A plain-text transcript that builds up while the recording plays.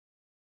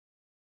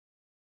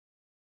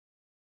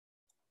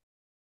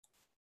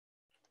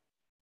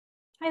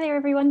Hi there,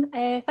 everyone.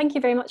 Thank you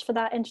very much for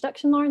that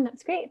introduction, Lauren.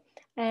 That's great.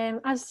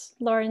 As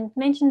Lauren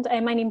mentioned,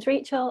 my name's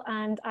Rachel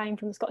and I'm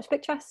from the Scottish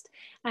Book Trust.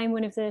 I'm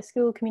one of the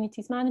school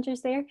communities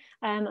managers there.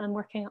 I'm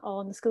working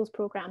on the schools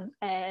programme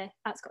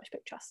at Scottish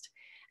Book Trust.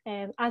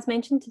 As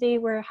mentioned, today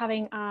we're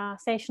having a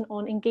session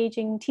on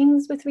engaging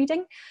teens with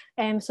reading.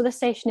 So this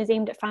session is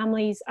aimed at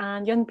families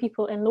and young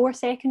people in lower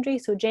secondary,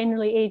 so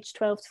generally aged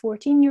 12 to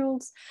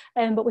 14-year-olds.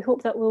 But we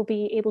hope that you'll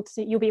be able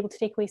to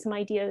take away some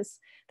ideas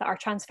that are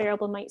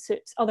transferable and might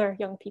suit other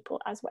young people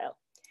as well.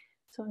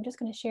 So I'm just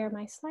going to share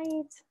my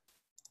slides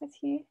with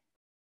you.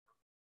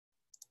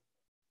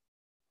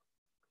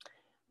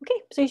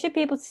 Okay, so you should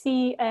be able to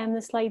see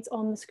the slides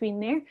on the screen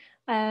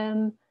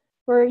there.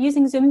 We're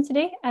using Zoom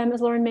today,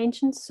 as Lauren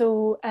mentioned,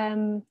 so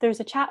there's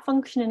a chat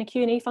function and a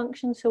Q&A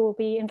function, so we'll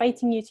be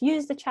inviting you to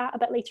use the chat a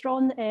bit later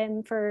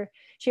on for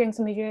sharing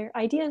some of your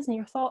ideas and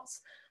your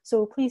thoughts.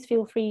 So please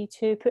feel free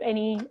to put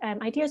any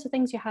ideas or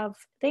things you have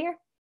there.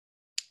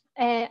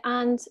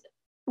 And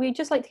we'd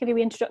just like to give you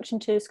an introduction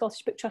to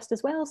Scottish Book Trust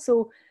as well.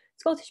 So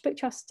Scottish Book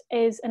Trust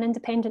is an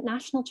independent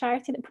national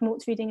charity that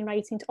promotes reading and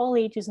writing to all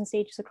ages and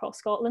stages across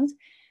Scotland.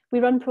 We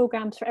run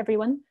programmes for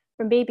everyone,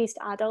 from babies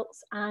to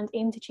adults, and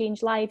aim to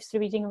change lives through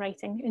reading and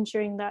writing,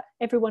 ensuring that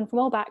everyone from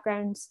all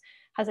backgrounds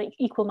has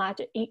equal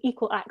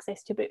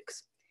access to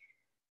books.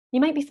 You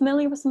might be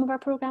familiar with some of our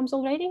programmes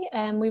already.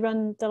 We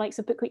run the likes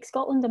of Book Week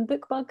Scotland and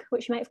BookBug,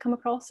 which you might have come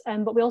across,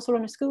 but we also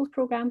run a schools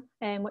programme,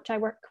 which I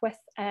work with,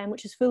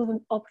 which is full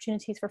of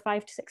opportunities for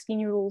 5 to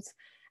 16-year-olds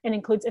and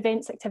includes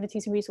events,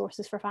 activities and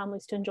resources for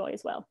families to enjoy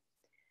as well.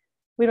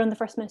 We run the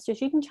First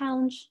Minister's Reading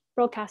Challenge,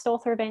 broadcast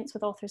author events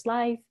with Authors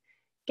Live,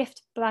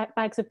 gift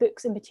bags of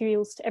books and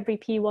materials to every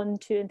P1,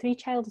 2 and 3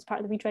 child as part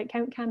of the Read, Write,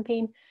 Count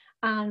campaign,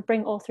 and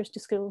bring authors to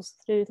schools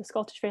through the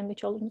Scottish Friendly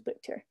Children's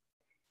Book Tour.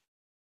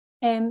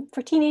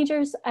 For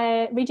teenagers,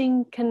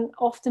 reading can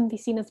often be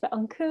seen as a bit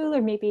uncool,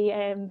 or maybe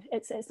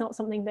it's not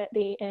something that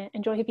they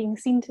enjoy being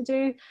seen to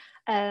do.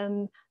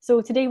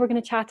 So today we're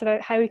going to chat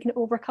about how we can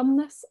overcome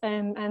this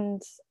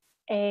and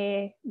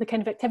the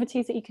kind of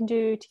activities that you can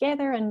do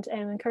together, and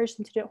encourage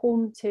them to do at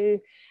home to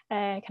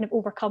kind of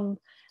overcome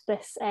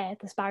this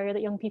barrier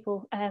that young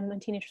people and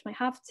teenagers might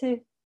have to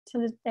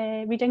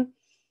reading.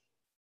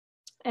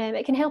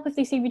 It can help if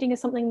they see reading as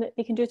something that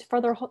they can do to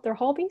further their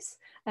hobbies.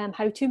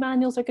 How-to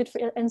manuals are good,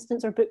 for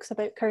instance, or books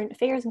about current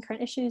affairs and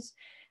current issues.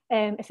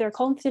 If they're a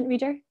confident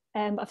reader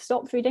but have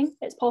stopped reading,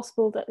 it's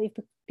possible that they've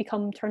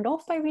become turned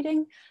off by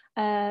reading.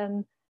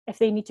 If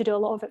they need to do a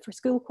lot of it for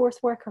school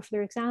coursework or for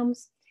their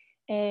exams.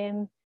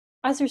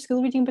 As their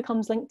school reading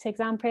becomes linked to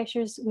exam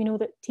pressures, we know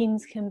that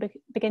teens can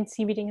begin to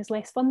see reading as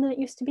less fun than it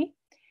used to be.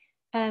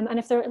 And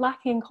if they're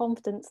lacking in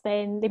confidence,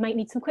 then they might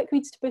need some quick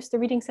reads to boost their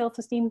reading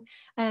self-esteem,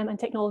 and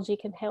technology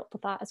can help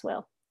with that as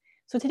well.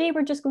 So today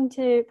we're just going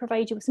to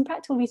provide you with some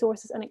practical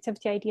resources and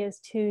activity ideas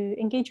to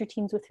engage your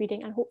teens with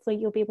reading, and hopefully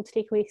you'll be able to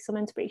take away some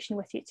inspiration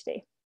with you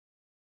today.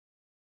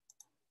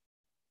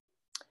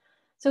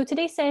 So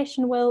today's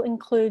session will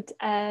include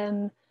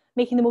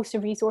making the most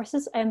of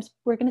resources.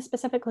 We're going to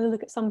specifically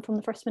look at some from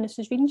the First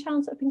Minister's Reading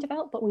Challenge that have been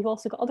developed, but we've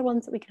also got other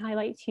ones that we can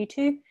highlight to you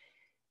too.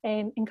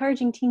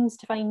 Encouraging teens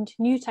to find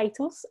new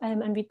titles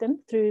and read them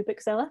through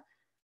Bookzilla,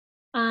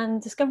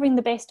 and discovering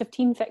the best of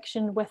teen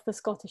fiction with the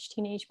Scottish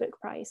Teenage Book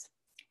Prize.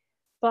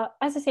 But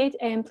as I said,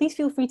 please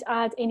feel free to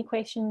add any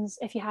questions,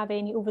 if you have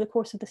any, over the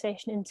course of the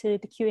session into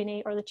the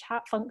Q&A or the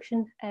chat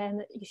function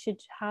that you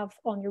should have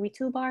on your wee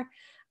toolbar,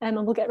 and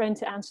we'll get around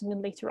to answering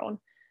them later on.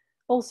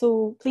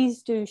 Also,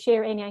 please do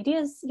share any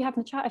ideas you have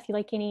in the chat. If you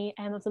like any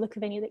of the look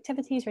of any of the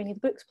activities or any of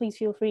the books, please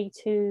feel free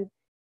to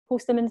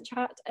post them in the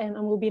chat, and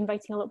we'll be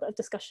inviting a little bit of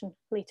discussion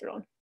later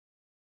on.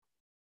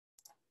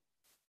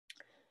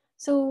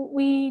 So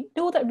we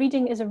know that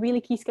reading is a really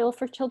key skill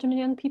for children and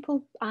young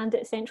people, and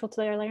it's central to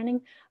their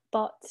learning.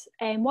 But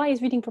why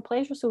is reading for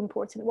pleasure so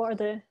important? What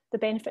are the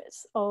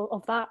benefits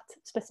of that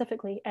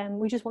specifically?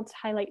 We just want to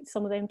highlight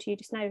some of them to you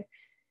just now.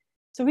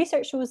 So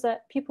research shows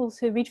that pupils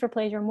who read for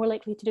pleasure are more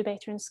likely to do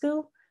better in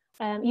school,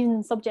 even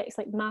in subjects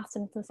like maths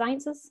and the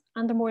sciences,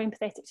 and are more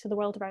empathetic to the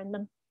world around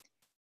them.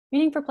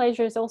 Reading for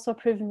pleasure is also a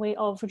proven way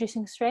of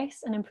reducing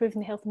stress and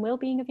improving the health and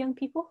well-being of young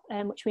people,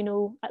 which we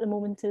know at the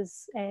moment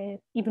is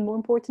even more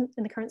important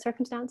in the current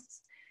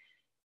circumstances.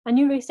 And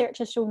new research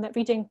has shown that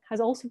reading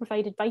has also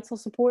provided vital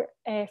support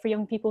for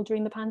young people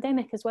during the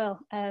pandemic as well,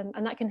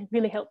 and that can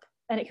really help,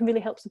 and it can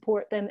really help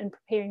support them in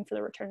preparing for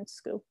their return to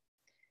school.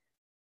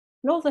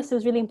 And all of this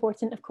is really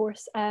important, of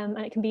course, and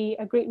it can be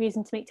a great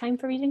reason to make time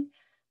for reading,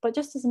 but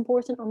just as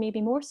important, or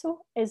maybe more so,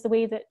 is the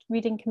way that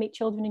reading can make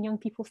children and young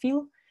people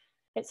feel.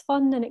 It's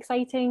fun and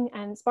exciting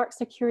and sparks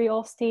their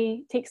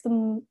curiosity, takes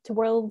them to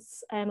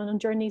worlds and on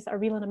journeys that are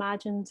real and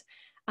imagined,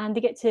 and they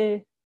get to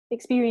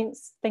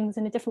experience things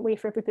in a different way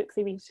for every book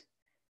they read.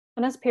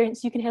 And as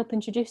parents, you can help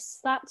introduce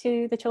that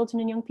to the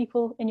children and young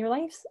people in your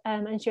lives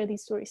and share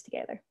these stories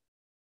together.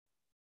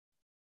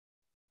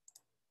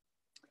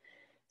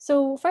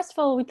 So first of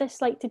all, we'd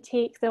just like to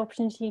take the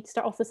opportunity to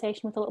start off the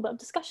session with a little bit of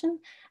discussion,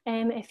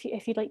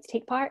 if you'd like to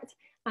take part,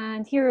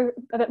 and hear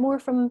a bit more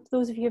from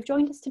those of you who have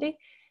joined us today.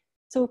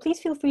 So please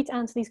feel free to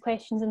answer these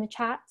questions in the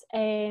chat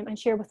and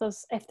share with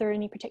us if there are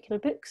any particular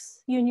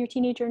books you and your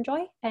teenager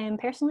enjoy.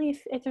 Personally,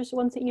 if there's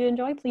ones that you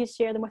enjoy, please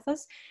share them with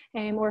us.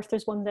 Or if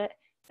there's one that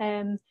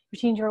your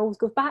teenager always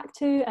goes back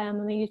to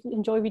and they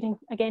enjoy reading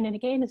again and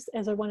again, is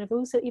there one of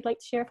those that you'd like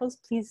to share with us?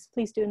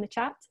 Please do in the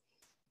chat.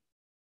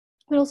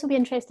 We'd also be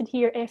interested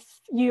here if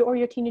you or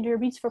your teenager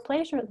reads for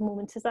pleasure at the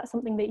moment. Is that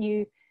something that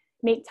you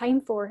make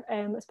time for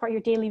as part of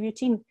your daily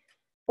routine?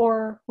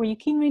 Or were you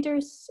keen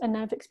readers and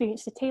have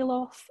experienced a tail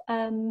off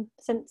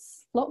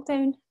since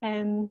lockdown?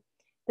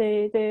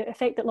 The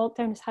effect that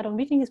lockdown has had on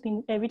reading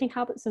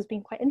habits has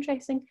been quite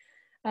interesting.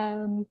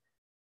 So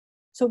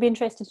it'd be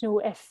interested to know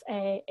if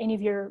any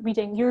of your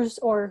reading, yours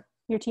or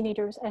your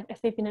teenagers, if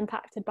they've been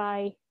impacted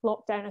by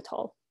lockdown at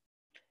all.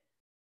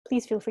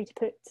 Please feel free to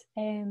put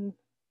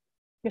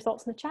your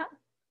thoughts in the chat.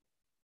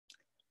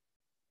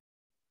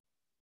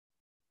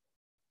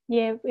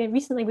 Yeah,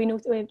 recently we know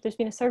there's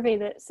been a survey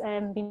that's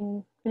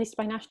been released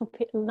by National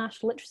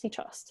Literacy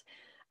Trust,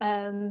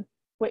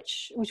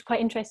 which was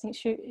quite interesting.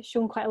 It's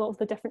shown quite a lot of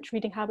the different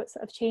reading habits that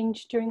have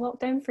changed during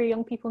lockdown for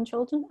young people and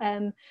children.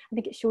 I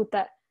think it showed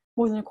that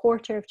more than a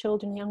quarter of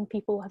children and young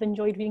people have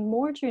enjoyed reading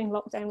more during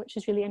lockdown, which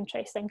is really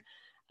interesting.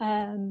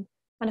 And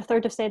a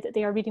third have said that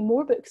they are reading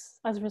more books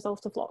as a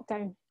result of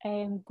lockdown,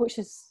 which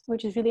is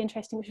really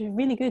interesting, which is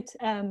really good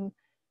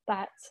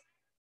that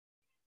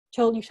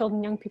your children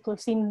and young people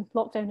have seen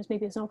lockdown as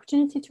maybe as an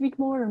opportunity to read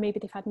more, or maybe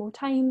they've had more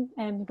time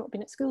and they've not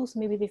been at school, so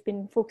maybe they've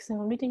been focusing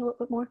on reading a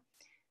little bit more.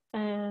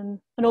 And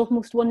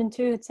almost 1 in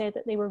 2 had said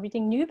that they were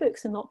reading new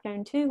books in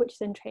lockdown too, which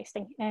is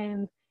interesting.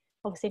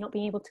 Obviously not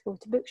being able to go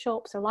to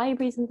bookshops or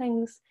libraries and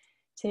things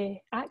to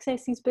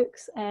access these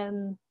books.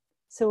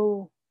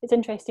 So it's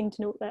interesting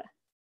to note that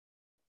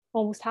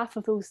almost half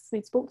of those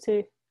they spoke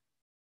to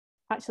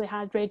actually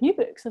had read new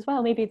books as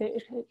well. Maybe that,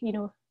 you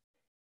know,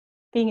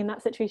 being in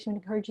that situation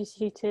encourages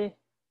you to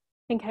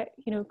think out,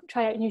 you know,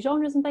 try out new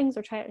genres and things,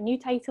 or try out a new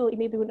title that you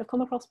maybe wouldn't have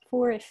come across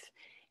before if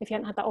you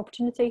hadn't had that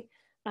opportunity.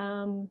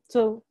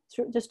 So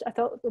just I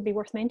thought it would be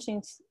worth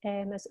mentioning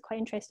as quite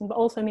interesting. But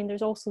also, I mean,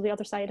 there's also the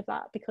other side of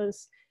that,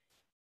 because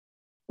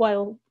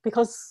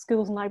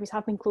schools and libraries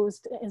have been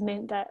closed, it has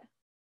meant that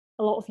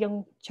a lot of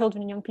young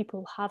children and young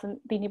people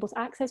haven't been able to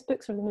access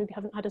books, or they maybe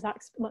haven't had as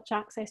much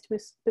access to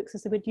books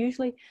as they would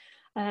usually,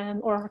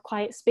 or a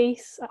quiet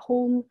space at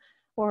home,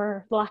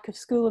 or the lack of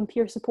school and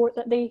peer support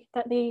that they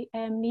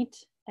need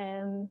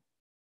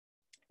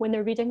when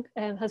they're reading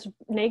has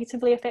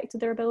negatively affected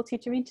their ability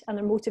to read and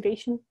their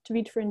motivation to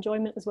read for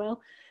enjoyment as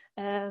well.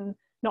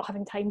 Not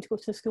having time to go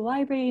to the school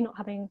library, not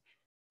having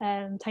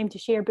time to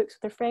share books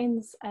with their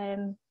friends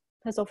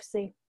has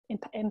obviously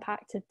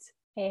impacted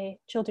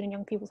children and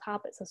young people's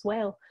habits as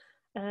well.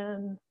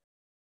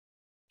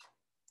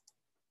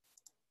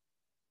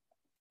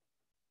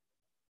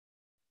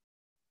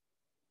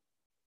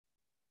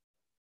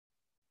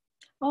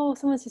 Oh,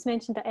 someone's just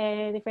mentioned that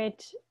they've read,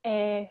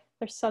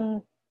 their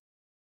son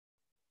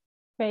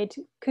read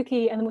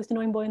Cookie and the Most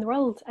Annoying Boy in the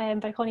World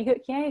by Connie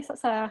Hook. Yes,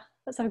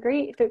 that's a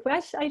great book. I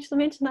actually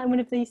mentioned that in one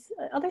of these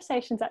other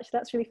sessions, actually.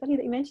 That's really funny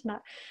that you mentioned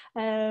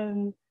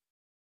that.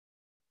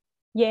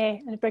 Yeah,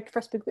 and the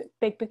first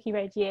big book he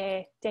read,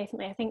 yeah,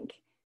 definitely. I think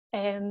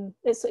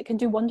it can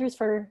do wonders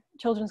for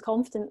children's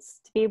confidence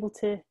to be able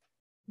to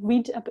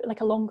read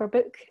a longer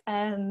book,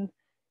 and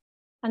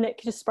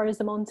it just spurs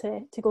them on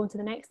to go into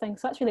the next thing.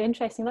 So that's really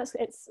interesting.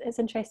 It's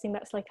interesting.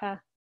 That's like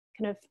a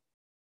kind of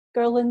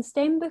girl in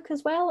STEM book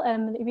as well,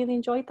 and they really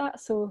enjoyed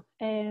that. So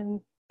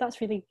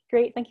that's really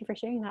great. Thank you for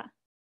sharing that.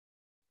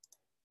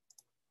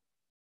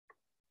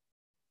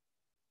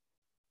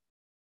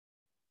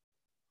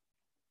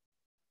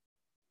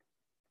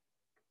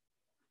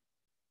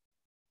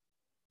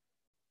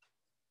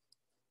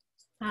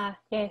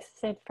 Yes,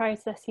 said prior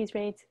to this he's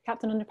read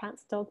Captain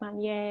Underpants, Dogman.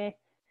 Yeah,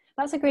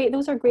 those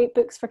are great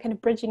books for kind of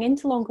bridging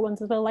into longer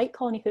ones as well, like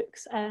Connie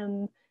Hook's,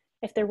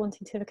 if they're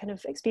wanting to kind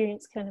of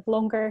experience kind of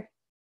longer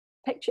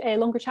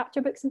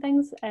chapter books and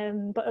things,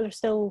 but they're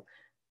still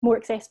more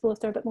accessible if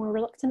they're a bit more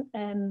reluctant.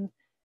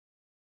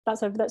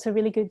 That's a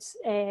really good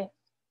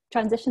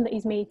transition that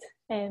he's made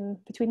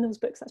between those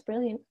books. That's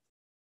brilliant.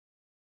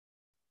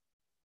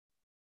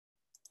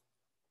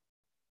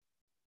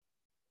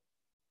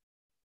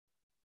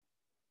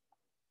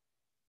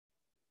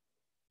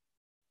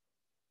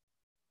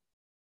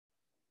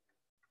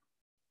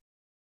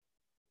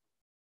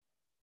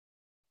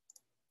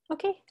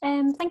 Okay,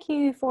 thank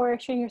you for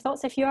sharing your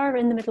thoughts. If you are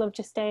in the middle of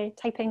just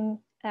typing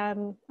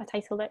a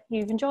title that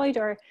you've enjoyed,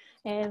 or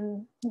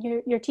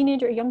your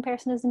teenager or young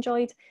person has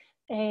enjoyed,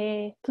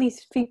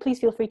 please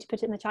feel free to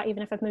put it in the chat,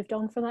 even if I've moved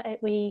on from that.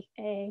 It'd be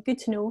good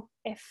to know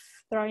if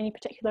there are any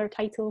particular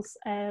titles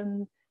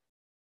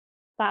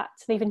that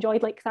they've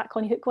enjoyed, like that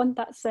Connie Hook one.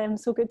 That's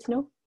so good to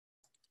know.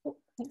 Oh,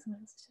 I think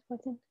someone else just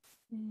plugged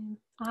in.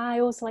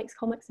 I also likes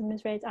comics and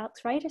misread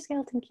Alex Rider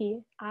Skeleton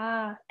Key.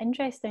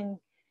 Interesting.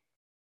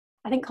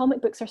 I think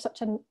comic books are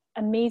such an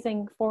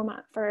amazing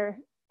format for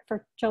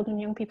children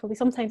and young people.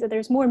 Sometimes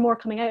there's more and more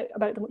coming out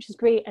about them, which is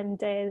great, and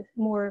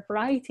more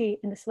variety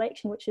in the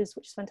selection, which is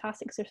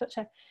fantastic. So there's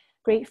such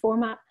great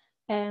format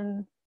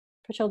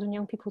for children and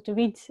young people to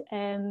read,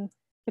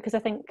 because I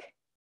think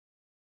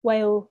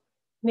while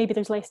maybe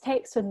there's less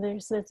text and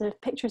there's the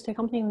pictures to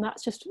accompany them,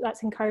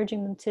 that's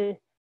encouraging them to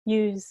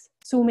use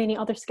so many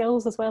other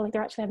skills as well. Like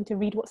they're actually having to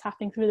read what's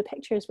happening through the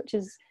pictures, which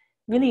is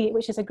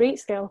a great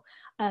skill.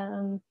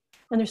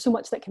 And there's so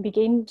much that can be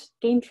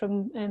gained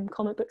from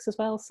comic books as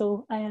well.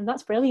 So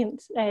that's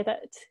brilliant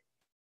that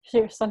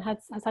your son has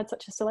had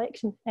such a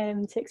selection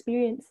to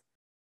experience.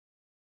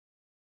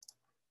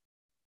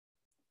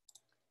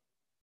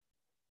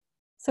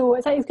 So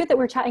it's good that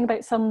we're chatting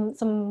about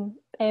some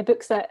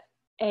books that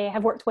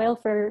have worked well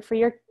for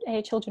your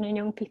children and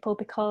young people,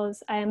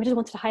 because I just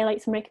wanted to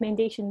highlight some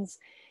recommendations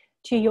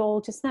to you all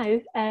just now.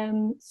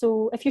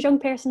 So if your young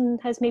person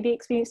has maybe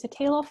experienced a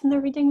tail off in their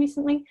reading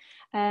recently,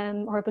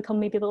 or become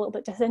maybe a little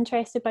bit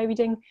disinterested by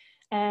reading,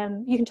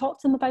 you can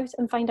talk to them about it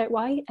and find out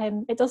why.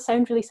 It does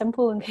sound really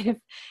simple and kind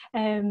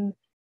of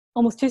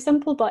almost too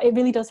simple, but it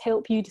really does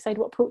help you decide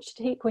what approach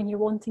to take when you're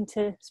wanting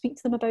to speak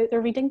to them about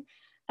their reading.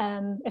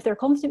 If they're a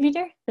confident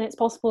reader, then it's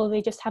possible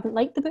they just haven't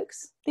liked the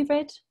books they've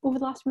read over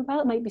the last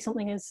while. It might be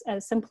something as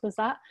simple as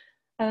that.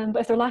 But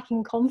if they're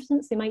lacking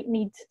confidence, they might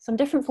need some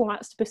different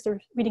formats to boost their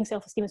reading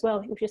self-esteem as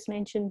well. We've just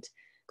mentioned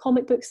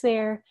comic books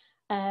there,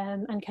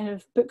 and kind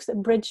of books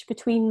that bridge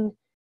between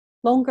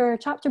longer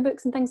chapter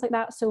books and things like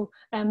that. So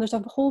there's a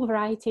whole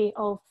variety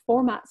of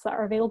formats that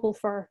are available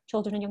for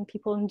children and young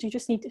people, and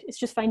it's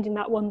just finding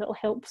that one that will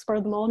help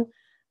spur them on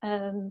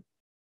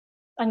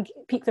and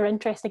pique their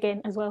interest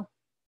again as well.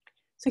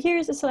 So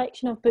here's a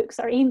selection of books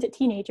that are aimed at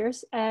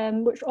teenagers,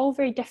 which are all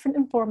very different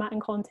in format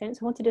and content. So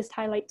I want to just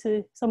highlight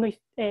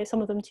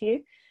some of them to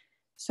you.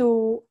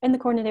 So in the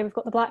corner there, we've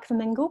got The Black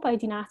Flamingo by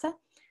Dinata.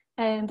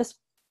 This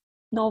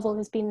novel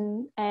has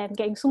been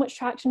getting so much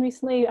traction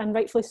recently, and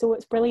rightfully so.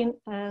 It's brilliant,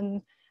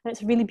 and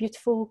it's a really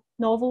beautiful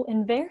novel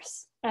in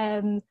verse.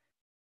 So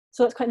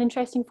it's quite an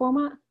interesting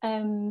format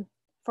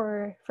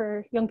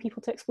for young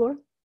people to explore.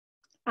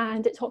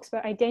 And it talks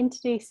about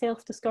identity,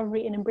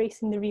 self-discovery, and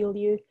embracing the real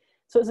you.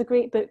 So it's a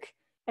great book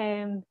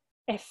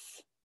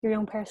if your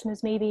young person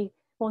is maybe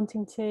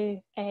wanting to,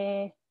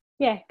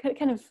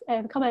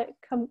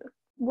 come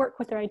work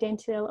with their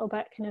identity a little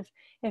bit. Kind of,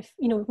 if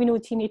we know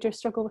teenagers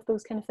struggle with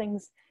those kind of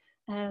things,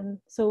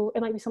 so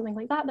it might be something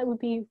like that would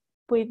be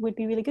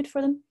really good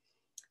for them.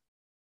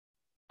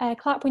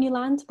 Clap When You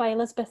Land by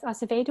Elizabeth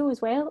Acevedo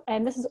as well.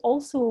 This is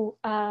also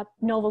a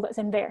novel that's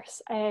in verse.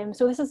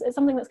 So it's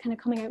something that's kind of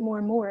coming out more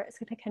and more. It's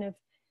kind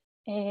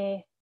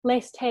of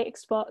less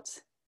text, but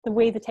the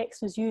way the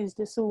text was used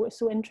is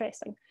so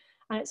interesting.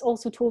 And it's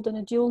also told in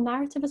a dual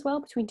narrative as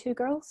well between two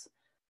girls.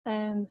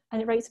 And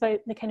it writes about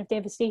the kind of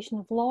devastation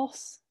of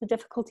loss, the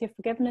difficulty of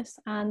forgiveness,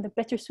 and the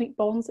bittersweet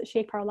bonds that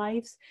shape our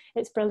lives.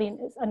 It's brilliant.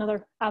 It's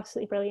another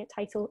absolutely brilliant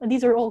title. And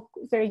these are all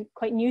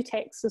quite new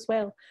texts as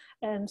well.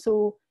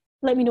 So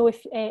let me know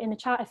if in the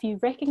chat if you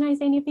recognise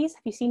any of these.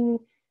 Have you seen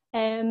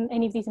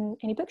any of these in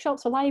any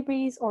bookshops or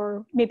libraries,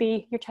 or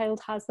maybe your child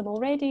has them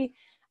already?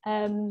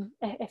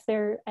 If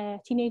they're a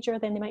teenager,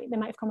 then they might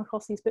have come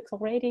across these books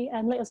already,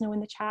 and let us know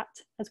in the chat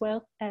as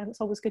well. It's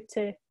always good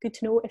to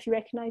know if you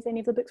recognise any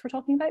of the books we're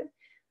talking about.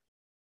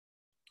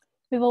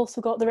 We've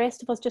also got The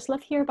Rest of Us Just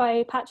Live Here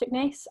by Patrick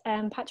Ness.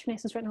 Patrick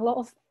Ness has written a lot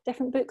of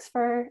different books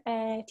for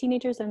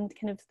teenagers and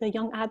kind of the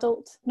young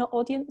adult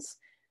audience.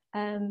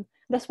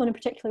 This one in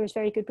particular is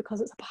very good because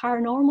it's a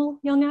paranormal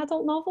young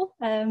adult novel,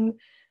 and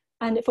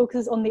it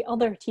focuses on the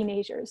other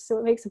teenagers. So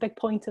it makes a big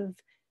point of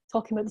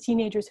talking about the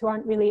teenagers who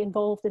aren't really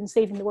involved in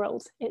saving the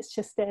world. It's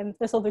just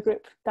this other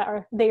group that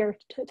are there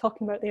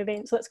talking about the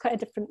event. So that's quite a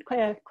different, quite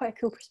a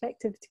cool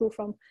perspective to go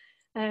from.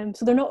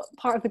 So they're not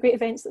part of the great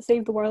events that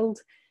save the world.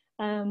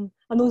 And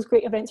those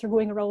great events are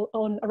going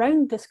on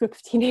around this group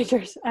of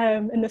teenagers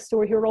in this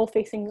story, who are all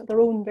facing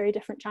their own very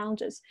different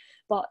challenges.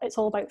 But it's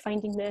all about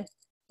finding the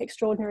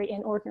extraordinary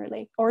in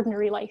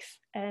ordinary life,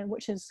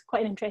 which is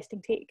quite an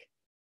interesting take.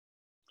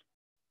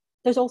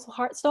 There's also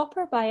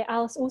Heartstopper by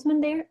Alice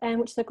Oseman there,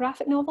 which is a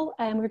graphic novel.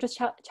 We were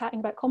just chatting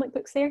about comic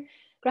books there.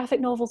 Graphic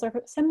novels are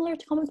similar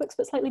to comic books,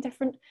 but slightly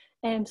different.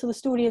 So the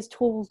story is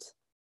told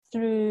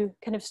through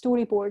kind of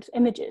storyboard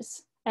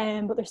images,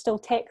 but there's still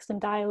text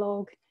and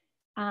dialogue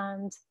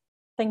and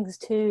things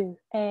to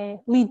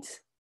lead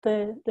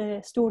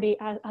the story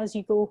as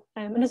you go.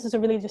 And this is a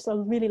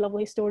really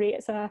lovely story.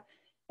 It's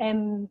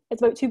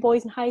about two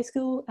boys in high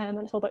school, and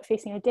it's all about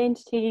facing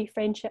identity,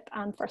 friendship,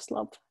 and first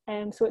love.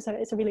 So it's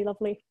a really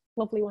lovely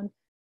one.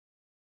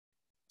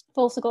 I've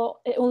also got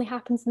It Only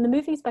Happens in the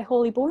Movies by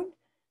Holly Bourne,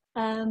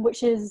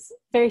 which is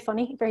very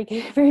funny, very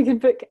good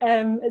book.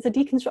 It's a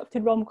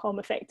deconstructed rom-com,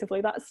 effectively.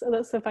 That's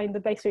I find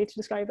the best way to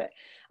describe it,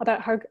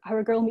 about how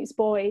a girl meets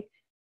boy,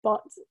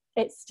 but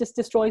it just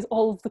destroys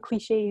all of the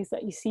cliches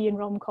that you see in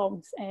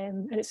rom-coms,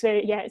 and it's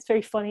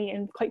very funny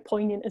and quite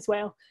poignant as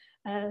well.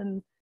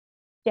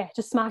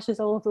 Just smashes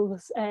all of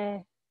those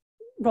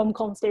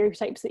rom-com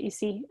stereotypes that you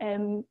see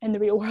in the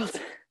real world.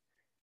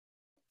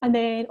 And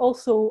then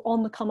also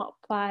On the Come Up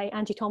by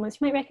Angie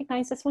Thomas. You might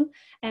recognise this one.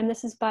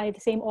 This is by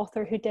the same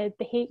author who did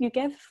The Hate You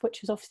Give,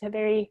 which was obviously a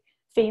very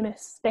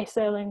famous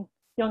best-selling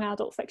young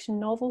adult fiction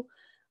novel.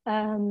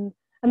 And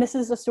this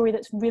is a story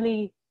that's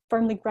really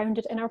firmly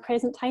grounded in our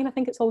present time. I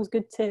think it's always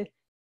good to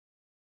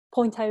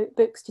point out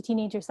books to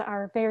teenagers that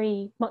are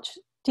very much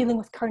dealing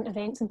with current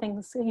events and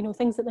things, you know,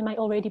 things that they might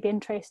already be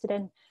interested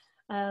in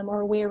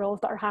or aware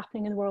of that are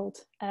happening in the world.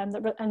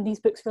 And these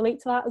books relate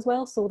to that as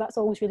well. So that's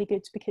always really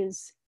good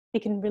because they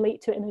can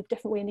relate to it in a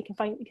different way, and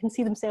they can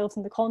see themselves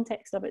in the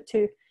context of it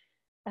too.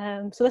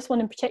 So this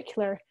one in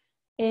particular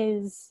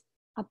is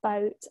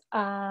about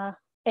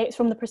it's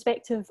from the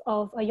perspective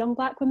of a young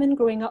Black woman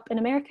growing up in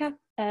America,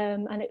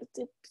 and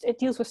it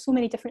deals with so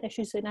many different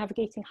issues, like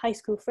navigating high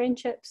school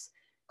friendships,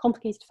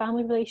 complicated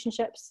family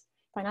relationships,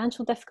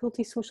 financial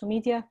difficulties, social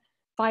media,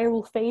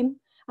 viral fame,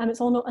 and it's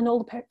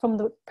all from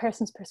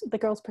the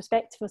girl's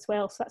perspective as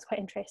well. So that's quite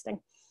interesting.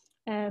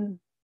 And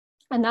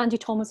Angie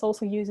Thomas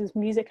also uses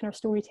music in her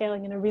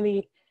storytelling in a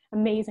really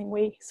amazing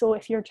way. So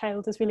if your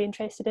child is really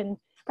interested in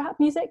rap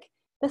music,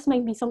 this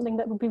might be something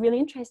that would be really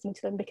interesting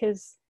to them,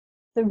 because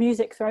the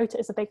music throughout it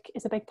is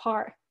a big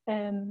part.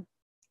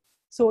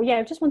 So yeah,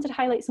 I just wanted to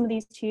highlight some of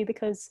these to you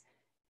because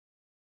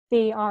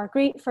they are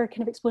great for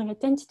kind of exploring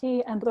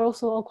identity, but they're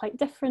also all quite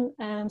different.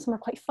 Some are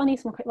quite funny,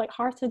 some are quite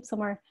lighthearted,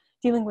 some are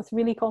dealing with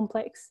really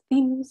complex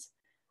themes.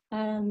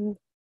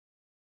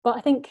 But I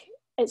think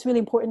it's really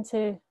important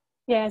to,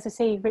 yeah, as I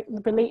say,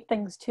 relate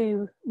things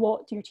to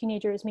what your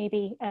teenager is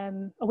maybe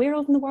aware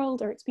of in the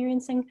world or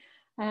experiencing.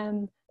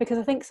 Because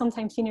I think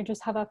sometimes teenagers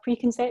have a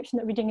preconception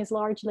that reading is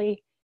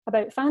largely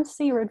about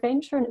fantasy or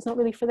adventure, and it's not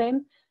really for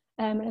them.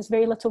 And has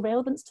very little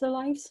relevance to their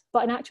lives.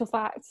 But in actual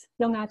fact,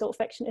 young adult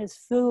fiction is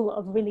full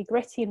of really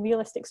gritty and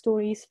realistic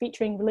stories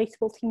featuring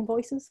relatable teen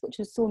voices, which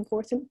is so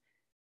important.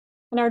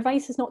 And our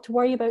advice is not to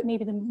worry about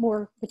maybe the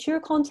more mature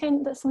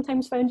content that's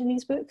sometimes found in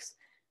these books,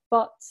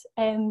 but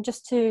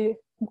just to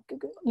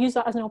use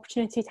that as an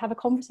opportunity to have a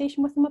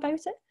conversation with them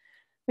about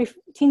it.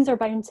 Teens are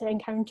bound to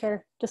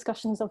encounter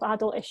discussions of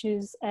adult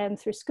issues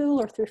through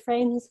school or through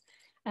friends,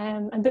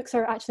 and books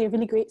are actually a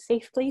really great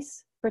safe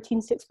place for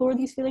teens to explore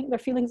their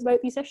feelings about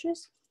these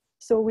issues.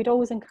 So we'd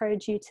always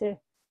encourage you to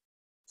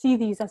see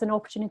these as an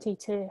opportunity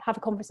to have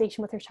a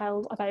conversation with your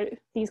child about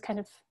these kind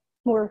of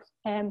more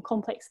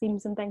complex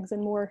themes and things,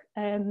 and more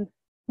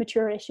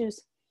mature issues.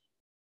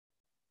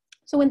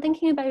 So when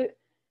thinking about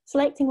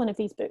selecting one of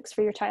these books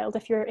for your child,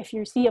 if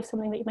you see of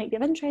something that might be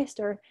of interest,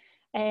 or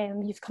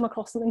you've come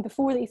across something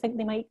before that you think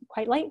they might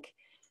quite like,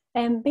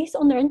 based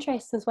on their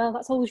interests as well,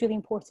 that's always really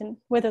important,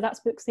 whether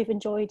that's books they've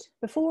enjoyed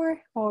before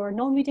or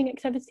non-reading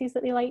activities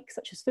that they like,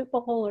 such as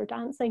football or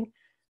dancing,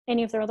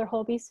 any of their other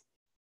hobbies.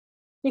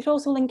 You could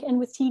also link in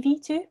with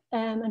TV too,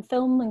 and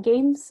film and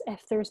games.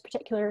 If there's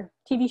particular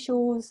TV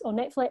shows on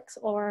Netflix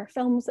or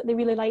films that they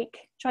really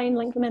like, try and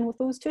link them in with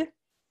those too.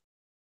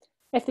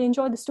 If they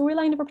enjoy the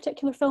storyline of a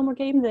particular film or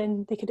game,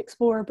 then they could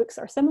explore books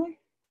that are similar.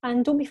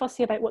 And don't be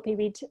fussy about what they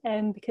read,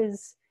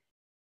 because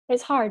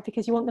it's hard,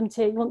 because you want them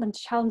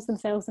to challenge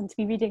themselves and to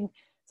be reading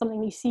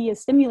something you see as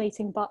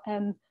stimulating, but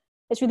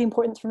it's really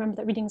important to remember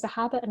that reading is a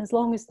habit, and as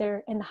long as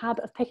they're in the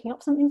habit of picking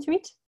up something to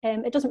read,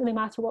 it doesn't really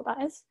matter what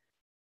that is.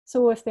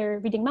 So if they're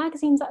reading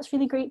magazines, that's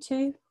really great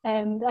too.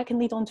 That can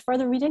lead on to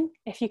further reading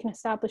if you can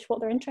establish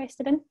what they're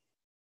interested in.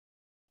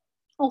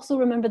 Also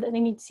remember that they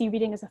need to see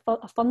reading as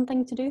a fun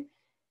thing to do.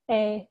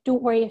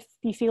 Don't worry if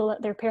you feel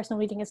that their personal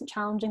reading isn't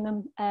challenging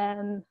them,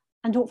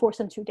 and don't force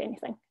them to read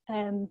anything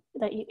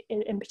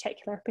in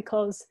particular,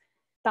 because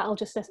that'll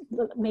just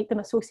make them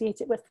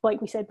associate it with,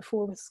 like we said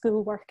before, with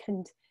schoolwork,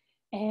 and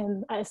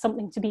as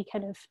something to be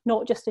kind of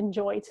not just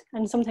enjoyed.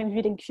 And sometimes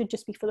reading should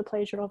just be for the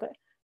pleasure of it.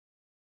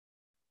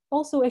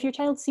 Also, if your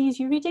child sees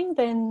you reading,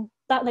 then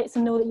that lets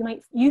them know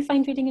that you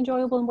find reading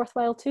enjoyable and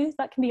worthwhile too.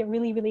 That can be a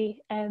really,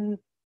 really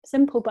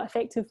simple but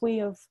effective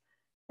way of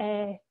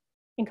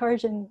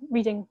encouraging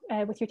reading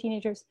with your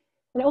teenagers.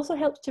 And it also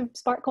helps to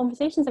spark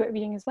conversations about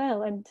reading as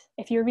well. And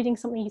if you're reading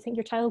something you think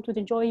your child would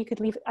enjoy, you could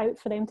leave it out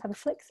for them to have a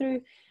flick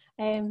through.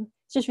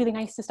 It's just really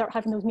nice to start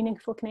having those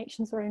meaningful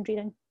connections around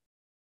reading.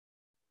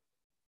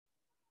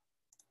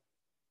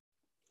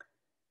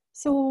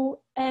 So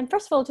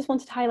first of all, just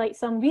wanted to highlight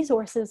some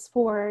resources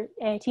for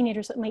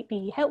teenagers that might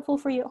be helpful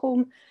for you at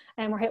home,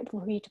 or helpful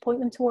for you to point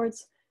them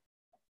towards.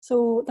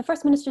 So the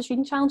First Minister's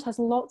Reading Challenge has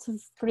lots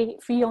of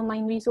great free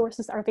online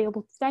resources that are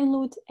available to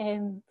download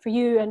for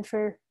you and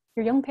for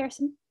your young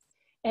person.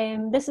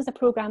 This is a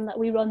programme that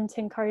we run to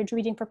encourage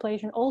reading for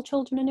pleasure in all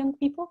children and young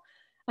people,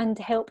 and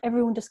to help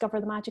everyone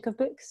discover the magic of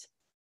books.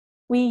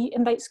 We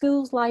invite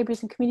schools,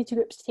 libraries and community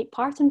groups to take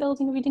part in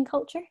building a reading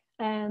culture,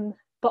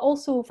 but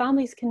also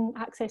families can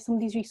access some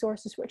of these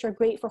resources which are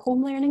great for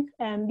home learning.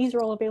 These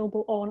are all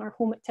available on our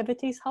Home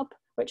Activities Hub,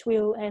 which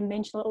we'll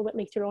mention a little bit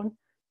later on.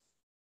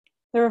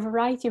 There are a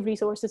variety of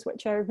resources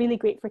which are really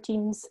great for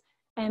teens,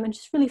 and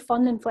just really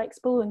fun and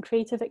flexible and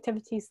creative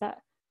activities that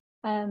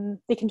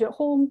they can do at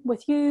home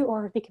with you,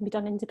 or they can be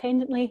done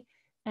independently.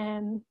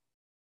 And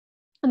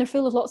they're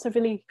full of lots of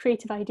really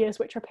creative ideas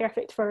which are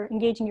perfect for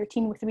engaging your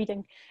teen with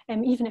reading,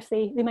 even if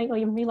they might not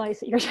even realise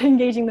that you're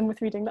engaging them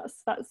with reading.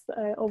 That's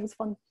always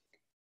fun.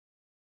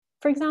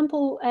 For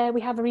example,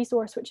 we have a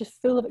resource which is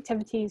full of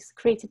activities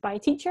created by a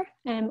teacher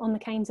on the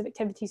kinds of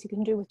activities you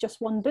can do with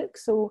just one book.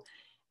 So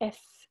if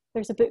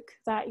there's a book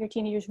that your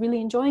teenager's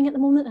really enjoying at the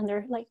moment and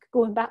they're like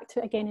going back to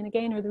it again and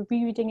again, or they're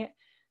rereading it,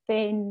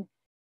 then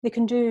they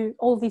can do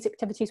all of these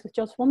activities with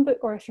just one book.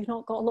 Or if you've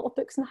not got a lot of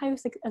books in the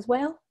house as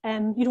well,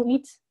 you don't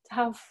need to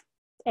have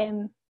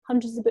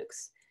hundreds of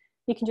books.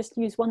 You can just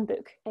use one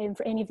book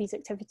for any of these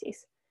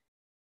activities.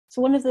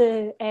 So one of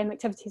the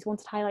activities I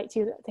wanted to highlight to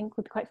you that I think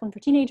would be quite fun for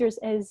teenagers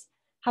is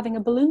having a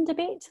balloon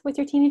debate with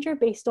your teenager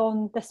based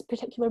on this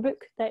particular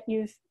book that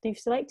you've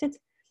selected.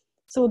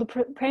 So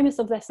the premise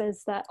of this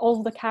is that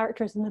all the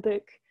characters in the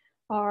book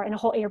are in a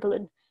hot air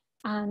balloon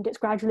and it's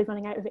gradually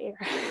running out of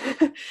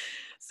air.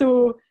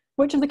 So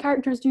which of the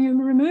characters do you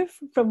remove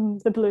from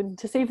the balloon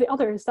to save the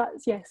others?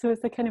 That's, yeah, so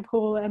it's the kind of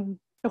whole,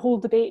 the whole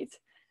debate.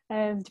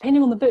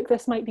 Depending on the book,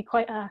 this might be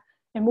quite a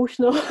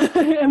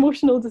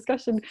emotional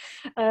discussion,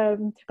 but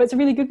it's a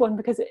really good one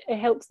because it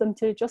helps them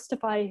to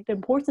justify the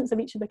importance of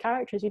each of the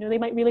characters. You know, they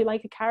might really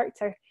like a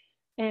character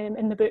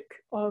in the book,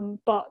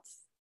 but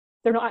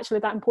they're not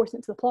actually that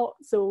important to the plot.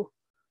 So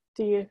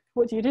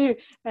what do you do?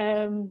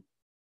 And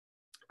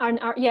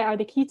are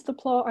they key to the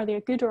plot? Are they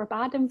a good or a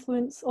bad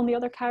influence on the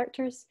other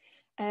characters?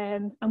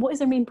 And what is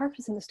their main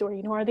purpose in the story?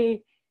 You know, are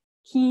they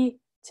key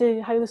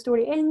to how the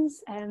story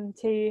ends and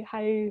to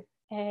how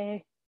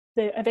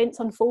the events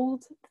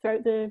unfold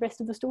throughout the rest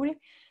of the story?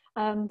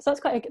 So that's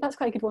quite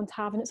a good one to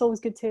have, and it's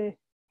always good to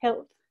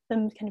help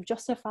them kind of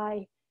justify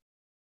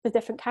the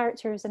different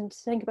characters and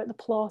think about the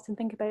plot and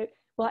think about,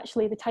 well,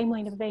 actually the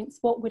timeline of events,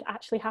 what would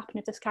actually happen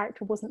if this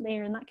character wasn't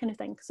there, and that kind of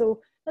thing.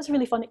 So that's a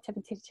really fun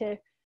activity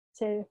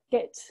to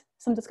get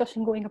some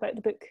discussion going about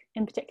the book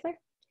in particular.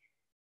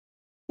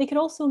 They could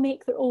also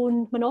make their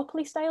own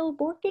Monopoly style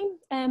board game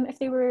if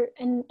they were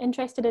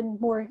interested in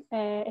more,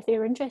 if they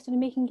were interested in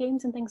making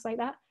games and things like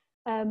that.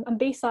 And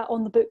base that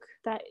on the book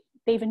that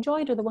they've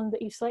enjoyed or the one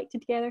that you've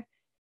selected together.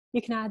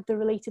 You can add the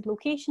related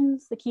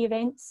locations, the key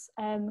events,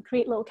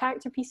 create little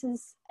character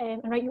pieces,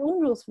 and write your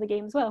own rules for the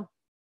game as well.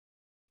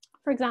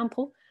 For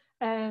example,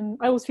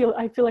 I feel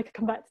like I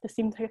come back to this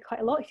theme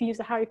quite a lot. If you use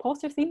the Harry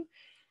Potter theme,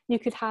 you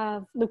could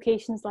have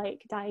locations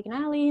like Diagon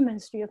Alley,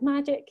 Ministry of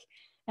Magic,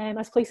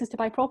 as places to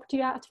buy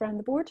property at around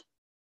the board.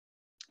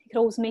 You could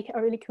always make it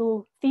a really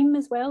cool theme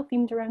as well,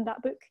 themed around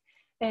that book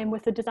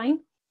with the design.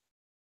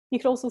 You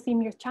could also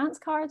theme your chance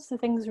cards to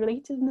things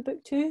related in the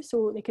book too.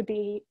 So they could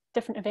be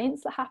different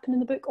events that happen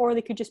in the book, or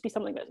they could just be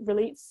something that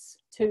relates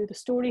to the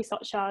story,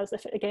 such as,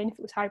 if it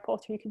was Harry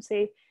Potter, you could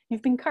say,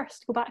 you've been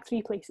cursed, go back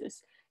 3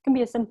 places. It can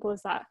be as simple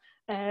as that.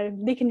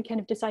 They can kind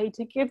of decide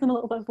to give them a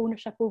little bit of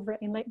ownership over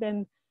it and let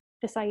them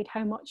decide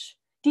how much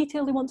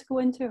detail they want to go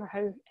into or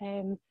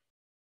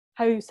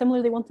how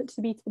similar they want it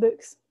to be to the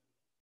books.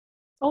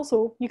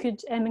 Also, you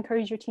could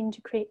encourage your team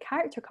to create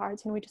character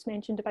cards. You know, we just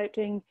mentioned about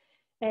doing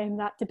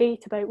that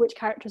debate about which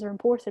characters are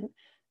important.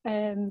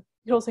 You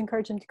could also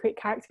encourage them to create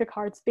character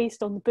cards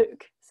based on the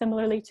book,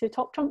 similarly to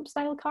Top Trump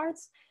style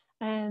cards.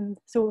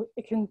 So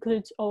it can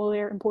include all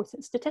their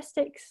important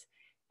statistics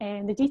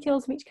and the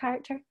details of each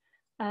character.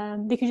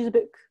 They could use a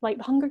book like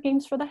The Hunger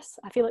Games for this.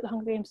 I feel like The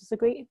Hunger Games is a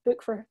great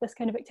book for this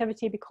kind of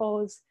activity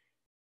because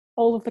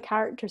all of the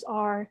characters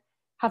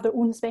have their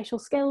own special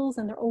skills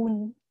and their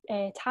own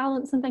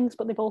talents and things,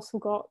 but they've also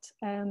got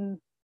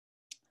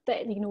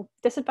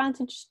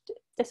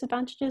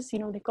disadvantages. You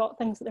know, they've got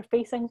things that they're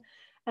facing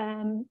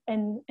in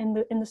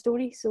the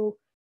story. So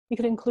you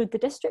could include the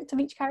district of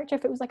each character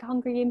if it was like a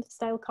Hunger Games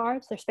style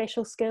cards, their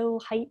special skill,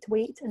 height,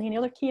 weight, and any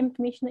other key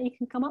information that you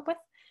can come up with.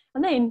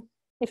 And then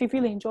if you've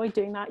really enjoyed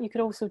doing that, you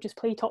could also just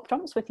play top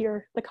trumps with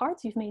the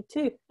cards you've made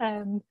too.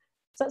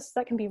 So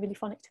that can be a really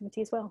fun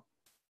activity as well.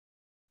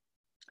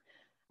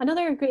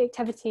 Another great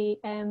activity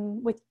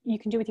you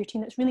can do with your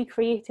team that's really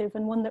creative,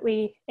 and one that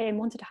we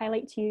wanted to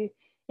highlight to you,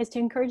 is to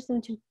encourage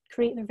them to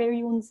create their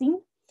very own zine.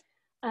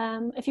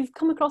 If you've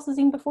come across a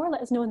zine before,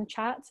 let us know in the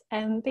chat.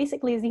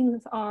 Basically,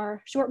 zines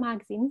are short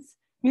magazines,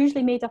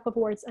 usually made up of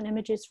words and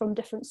images from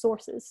different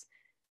sources.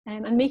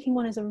 And making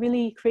one is a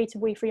really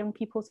creative way for young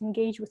people to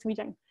engage with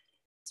reading.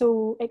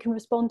 So it can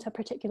respond to a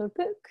particular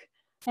book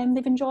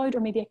they've enjoyed,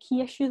 or maybe a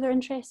key issue they're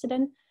interested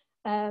in.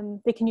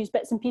 They can use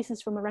bits and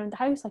pieces from around the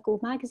house, like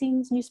old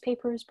magazines,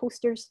 newspapers,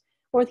 posters,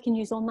 or they can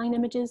use online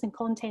images and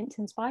content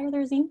to inspire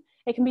their zine.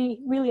 It can be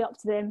really up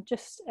to them.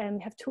 Just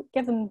have to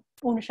give them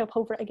ownership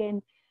over it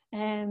again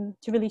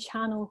to really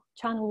channel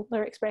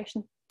their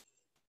expression.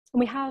 And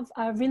we have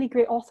a really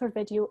great author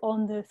video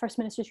on the First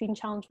Minister's Reading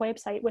Challenge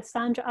website with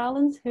Sandra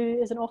Allen,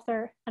 who is an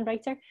author and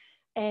writer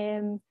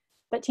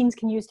that teens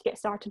can use to get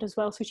started as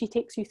well. So she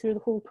takes you through the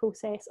whole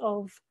process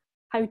of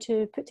how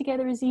to put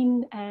together a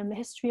zine, the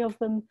history of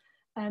them,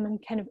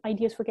 and kind of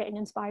ideas for getting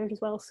inspired as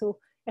well. So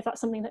if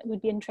that's something that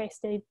would be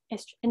interesting,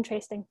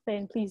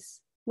 then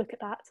please look at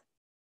that.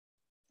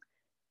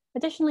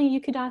 Additionally, you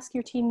could ask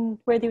your team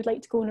where they would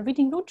like to go on a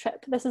reading road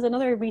trip. This is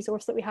another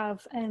resource that we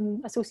have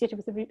associated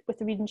with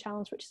the Reading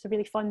Challenge, which is a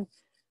really fun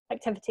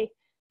activity.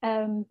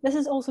 This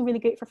is also really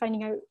great for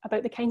finding out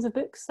about the kinds of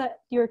books that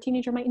your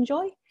teenager might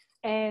enjoy.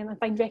 and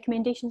find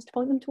recommendations to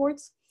point them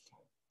towards.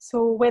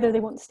 So whether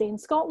they want to stay in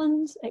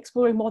Scotland,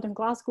 exploring modern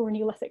Glasgow or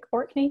Neolithic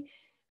Orkney,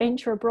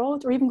 venture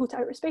abroad, or even go to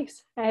outer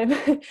space,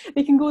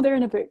 they can go there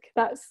in a book.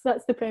 That's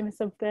the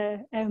premise of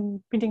the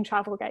reading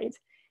travel guide.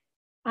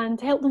 And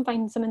to help them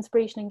find some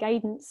inspiration and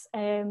guidance,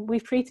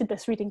 we've created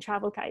this reading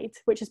travel guide,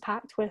 which is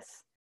packed with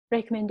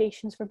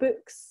recommendations for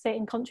books set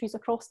in countries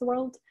across the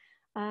world,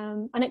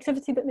 an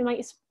activity that they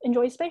might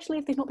enjoy, especially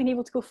if they've not been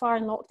able to go far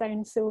in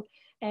lockdown. So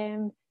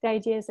the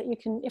idea is that you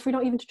can, if we're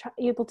not even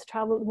able to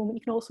travel at the moment,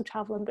 you can also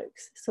travel in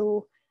books.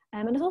 So,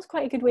 and it's also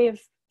quite a good way of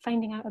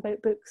finding out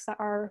about books that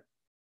are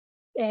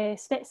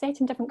set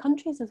in different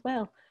countries as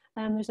well.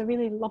 There's a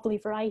really lovely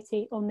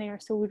variety on there,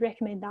 so we'd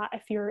recommend that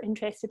if you're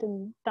interested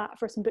in that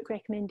for some book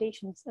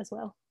recommendations as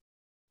well.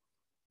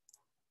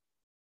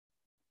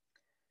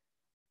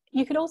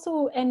 You could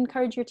also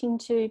encourage your team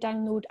to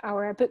download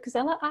our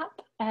Bookzilla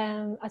app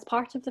as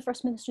part of the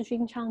First Minister's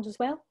Reading Challenge as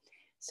well.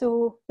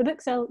 So the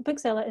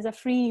Bookzilla is a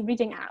free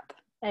reading app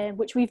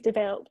which we've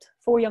developed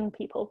for young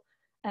people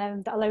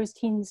that allows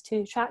teens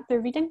to track their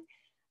reading,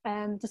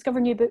 discover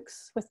new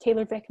books with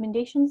tailored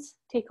recommendations,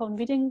 take on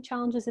reading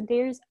challenges and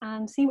dares,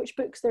 and see which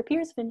books their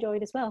peers have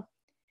enjoyed as well.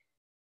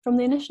 From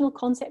the initial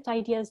concept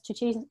ideas to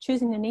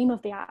choosing the name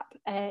of the app,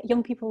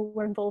 young people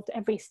were involved at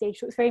every stage.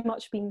 So it's very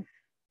much been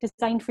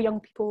designed for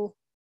young people,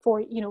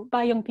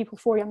 by young people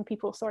for young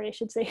people, sorry, I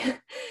should say.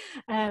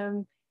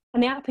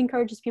 And the app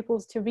encourages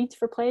pupils to read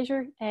for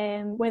pleasure,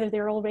 whether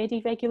they're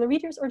already regular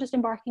readers or just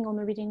embarking on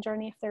the reading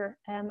journey if they're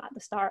at the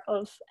start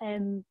of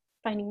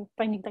finding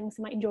things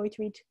they might enjoy to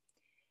read.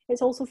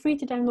 It's also free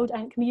to download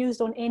and can be used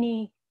on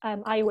any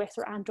iOS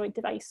or Android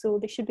device, so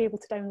they should be able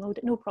to download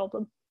it, no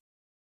problem.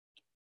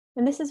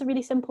 And this is a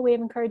really simple way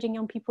of encouraging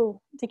young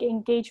people to get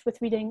engaged with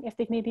reading if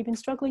they've maybe been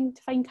struggling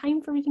to find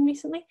time for reading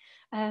recently.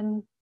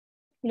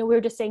 We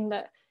were just saying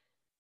that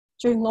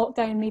during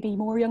lockdown, maybe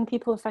more young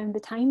people have found the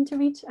time to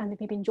read and they've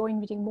maybe enjoying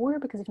reading more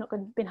because they've not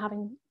been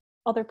having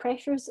other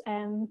pressures.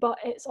 But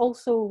it's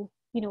also,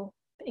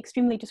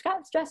 extremely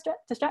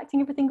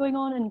distracting, everything going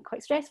on, and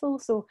quite stressful.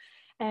 So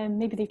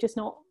maybe they've just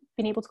not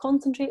been able to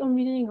concentrate on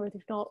reading, or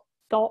they've not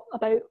thought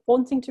about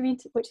wanting to read,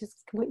 which is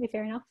completely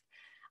fair enough.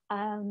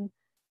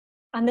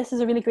 And this is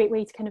a really great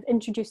way to kind of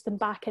introduce them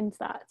back into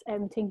that,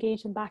 to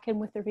engage them back in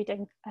with their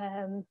reading.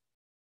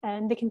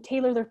 And they can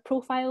tailor their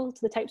profile to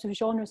the types of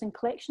genres and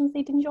collections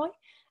they'd enjoy,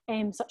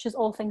 such as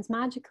all things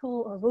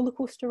magical or roller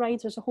coaster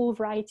rides. There's a whole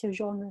variety of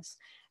genres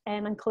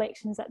and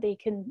collections that they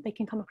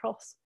can come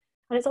across.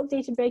 And it's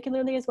updated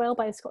regularly as well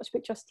by the Scottish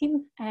Book Trust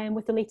team,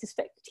 with the latest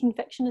teen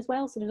fiction as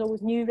well. So there's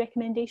always new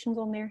recommendations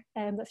on there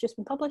that's just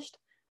been published.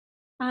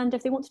 And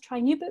if they want to try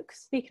new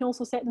books, they can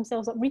also set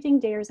themselves up reading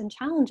dares and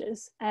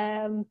challenges,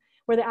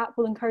 where the app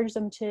will encourage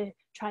them to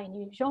try a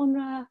new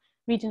genre,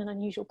 read in an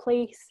unusual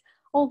place,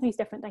 all these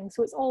different things.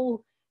 So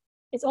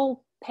it's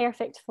all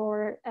perfect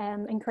for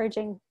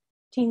encouraging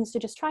teens to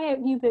just try out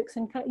new books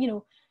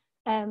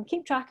and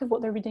keep track of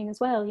what they're reading as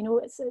well.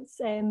 It's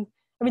a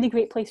really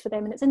great place for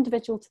them, and it's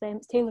individual to them,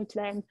 it's tailored to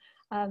them.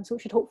 So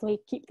it should hopefully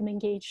keep them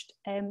engaged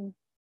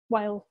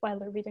while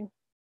they're reading.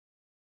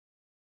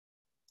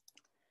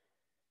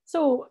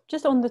 So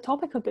just on the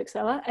topic of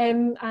Bookzilla,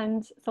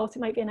 and thought it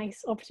might be a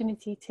nice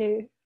opportunity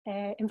to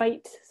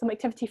invite some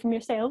activity from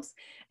yourselves.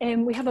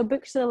 We have a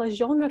Bookzilla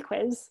genre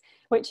quiz,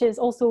 which is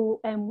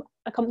also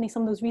accompanying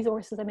some of those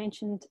resources I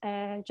mentioned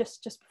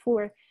just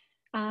before.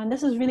 And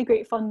this is really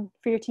great fun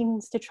for your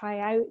teens to try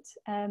out,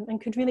 and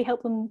could really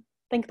help them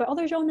think about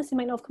other genres they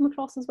might not have come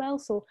across as well.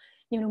 So,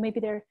 maybe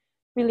they're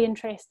really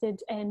interested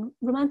in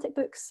romantic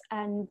books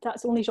and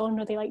that's the only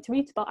genre they like to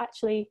read, but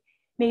actually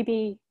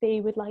maybe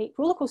they would like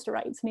roller coaster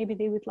rides, maybe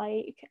they would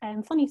like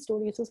funny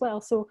stories as well.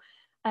 So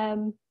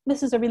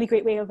this is a really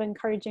great way of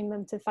encouraging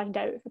them to find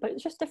out about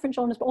just different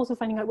genres, but also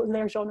finding out what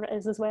their genre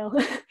is as well.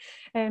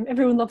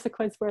 Everyone loves a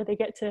quiz where they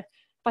get to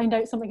find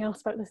out something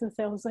else about this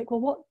themselves, like, well,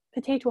 what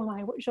potato am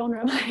I? What genre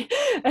am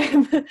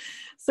I?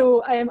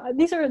 So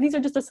these are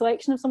just a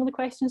selection of some of the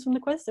questions from the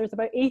quiz. There's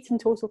about 8 in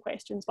total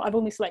questions, but I've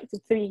only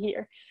selected 3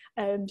 here,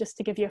 just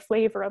to give you a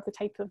flavour of the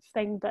type of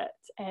thing that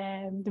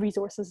the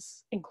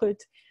resources include.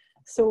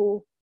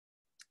 So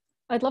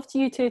I'd love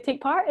you to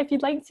take part if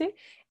you'd like to.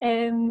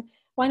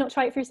 Why not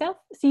try it for yourself?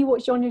 See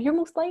what genre you're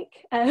most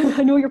like.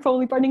 I know you're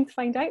probably burning to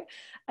find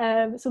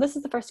out. So this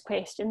is the first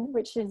question,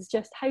 which is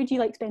just, how do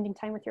you like spending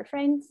time with your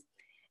friends?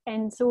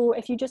 And so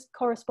if you just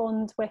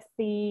correspond with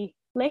the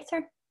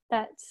letter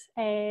that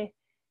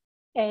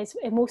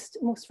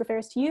most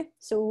refers to you.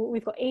 So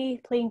we've got A,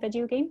 playing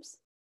video games.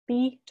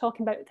 B,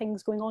 talking about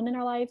things going on in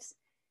our lives.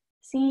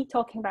 C,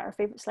 talking about our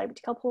favourite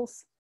celebrity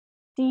couples.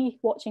 D,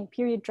 watching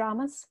period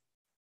dramas.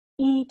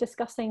 E,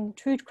 discussing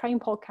true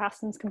crime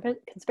podcasts and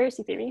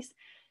conspiracy theories.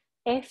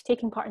 F,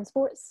 taking part in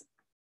sports.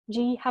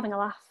 G, having a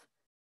laugh.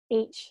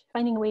 H,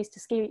 finding ways to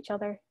scare each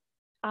other.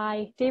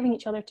 I, daring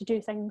each other to do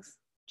things.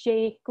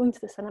 J, going to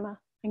the cinema.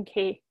 And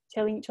K,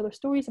 telling each other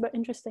stories about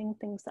interesting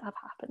things that have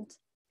happened.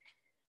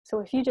 So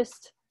if you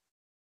just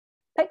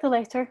pick the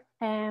letter,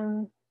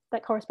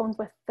 that corresponds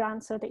with the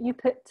answer that you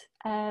put,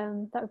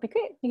 that would be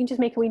great. You can just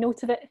make a wee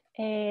note of it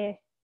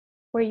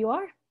where you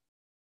are.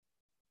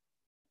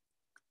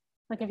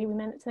 I'll give you a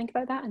minute to think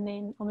about that, and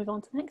then I'll move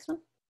on to the next one.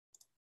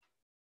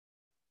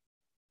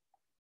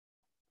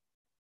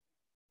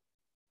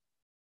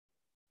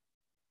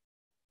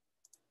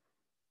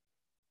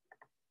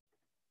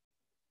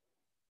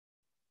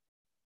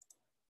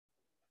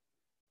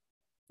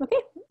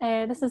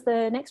 Okay, this is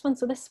the next one.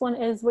 So this one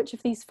is, which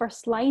of these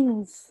first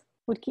lines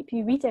would keep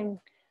you reading?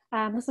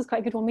 This is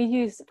quite a good one. We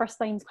use first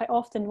lines quite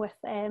often with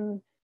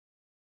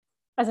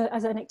as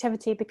an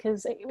activity,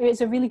 because it's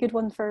a really good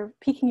one for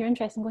piquing your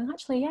interest and going,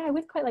 actually, yeah, I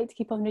would quite like to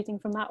keep on reading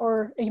from that.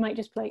 Or you might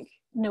just be like,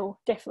 no,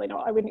 definitely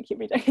not, I wouldn't keep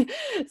reading.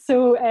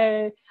 So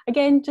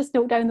again, just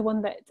note down the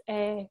one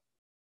that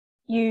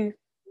you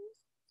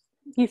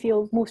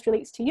feel most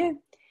relates to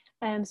you.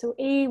 So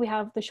A, we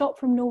have the shop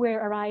from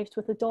nowhere arrived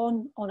with the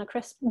dawn on a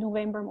crisp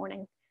November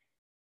morning.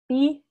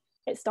 B,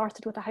 it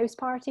started with a house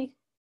party.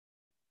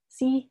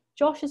 C,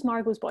 Josh is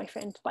Margot's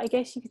boyfriend, but I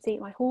guess you could say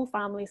my whole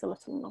family is a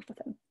little in love with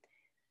him.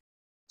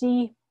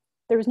 D,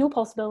 there was no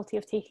possibility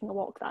of taking a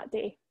walk that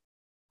day.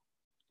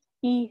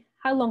 E,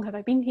 how long have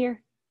I been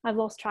here? I've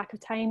lost track of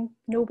time,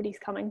 nobody's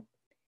coming.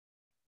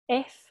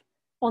 F,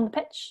 on the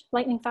pitch,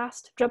 lightning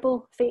fast,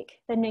 dribble, fake,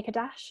 then make a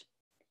dash.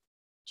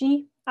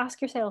 G,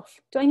 ask yourself,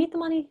 do I need the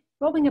money?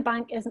 Robbing a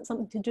bank isn't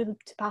something to do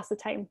to pass the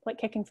time, like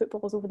kicking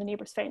footballs over the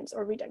neighbour's fence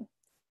or reading.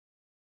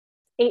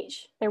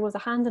 H, there was a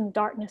hand in the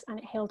darkness and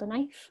it held a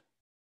knife.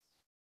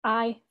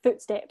 I,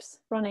 footsteps,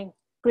 running.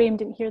 Graham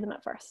didn't hear them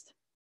at first.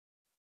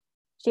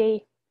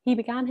 J, he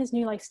began his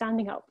new life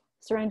standing up,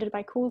 surrounded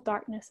by cold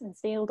darkness and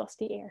stale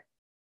dusty air.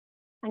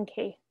 And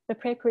K, the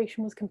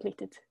preparation was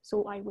completed,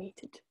 so I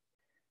waited.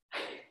 So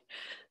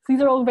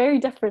these are all very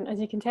different, as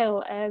you can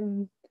tell.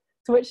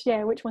 So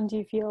which one do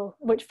you feel,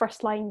 which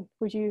first line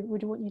would you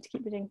want you to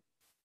keep reading?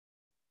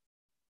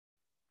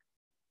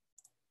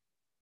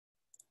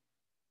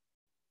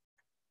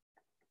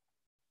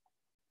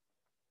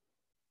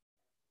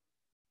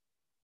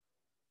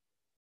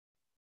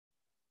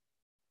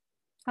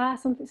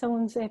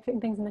 Someone's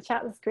putting things in the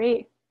chat, that's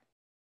great.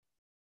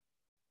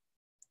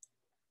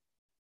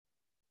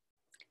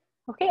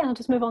 Okay, and I'll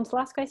just move on to the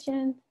last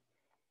question.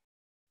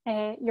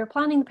 You're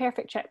planning the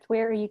perfect trip,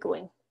 where are you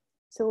going?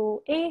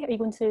 So A, are you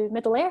going to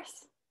Middle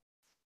Earth?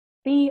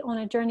 B, on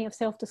a journey of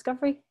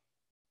self-discovery?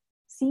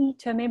 C,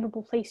 to a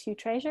memorable place you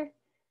treasure?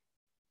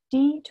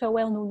 D, to a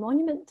well-known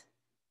monument?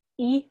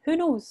 E, who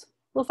knows?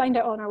 We'll find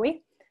out on our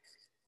way.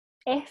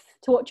 F,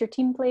 to watch your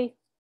team play?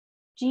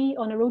 G,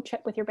 on a road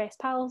trip with your best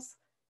pals?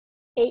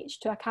 H,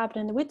 to a cabin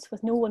in the woods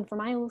with no one for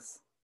miles?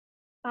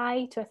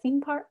 I, to a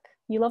theme park?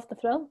 You love the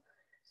thrill?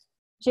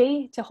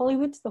 J, to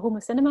Hollywood, the home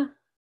of cinema?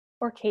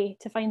 Or K,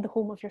 to find the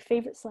home of your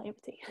favourite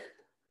celebrity?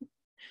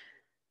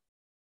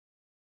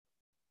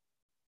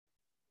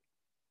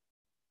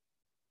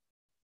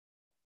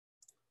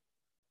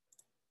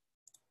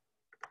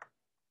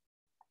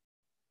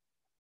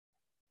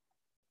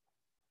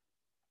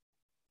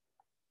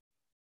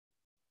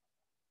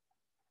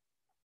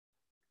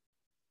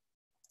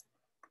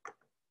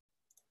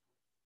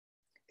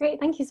 Great,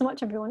 thank you so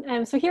much,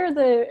 everyone. So here are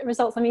the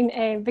results. I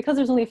mean, because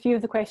there's only a few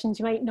of the questions,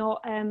 you might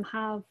not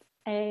have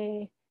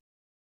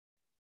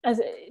as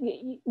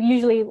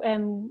usually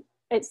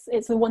it's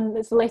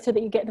the letter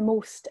that you get the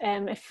most.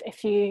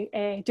 If you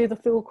do the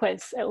full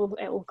quiz,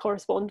 it'll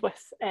correspond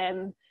with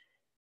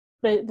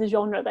the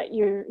genre that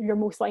you're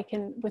most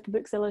liking with the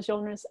Bookzilla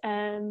genres.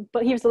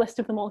 But here's a list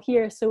of them all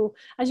here. So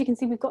as you can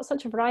see, we've got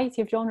such a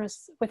variety of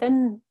genres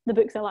within the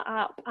Bookzilla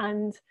app,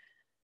 and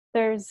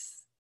there's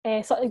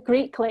sort of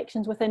great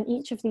collections within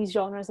each of these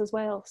genres as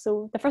well.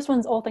 So the first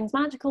one's All Things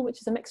Magical,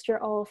 which is a mixture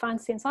of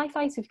fantasy and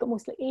sci-fi. So if you've got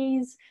mostly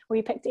A's, or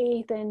you picked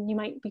A, then you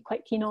might be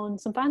quite keen on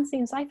some fantasy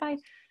and sci-fi.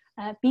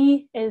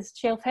 B is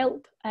Shelf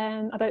Help,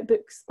 about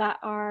books that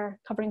are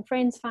covering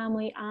friends,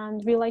 family,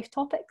 and real life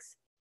topics.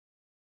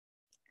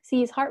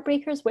 C is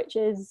Heartbreakers, which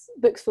is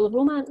books full of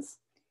romance.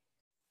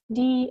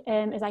 D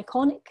is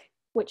Iconic,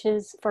 which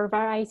is for a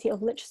variety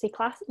of literacy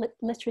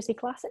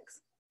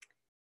classics.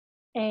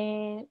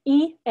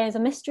 E is a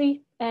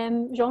mystery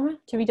genre,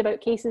 to read about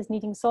cases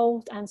needing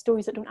solved and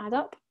stories that don't add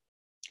up.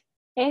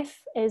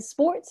 F is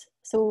sport,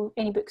 so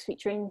any books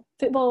featuring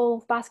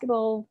football,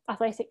 basketball,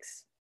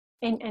 athletics,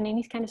 and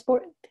any kind of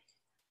sport.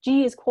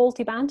 G is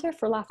quality banter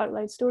for laugh out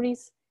loud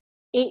stories.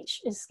 H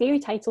is scary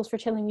titles for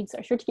chilling reads that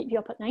are sure to keep you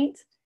up at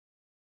night.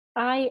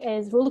 I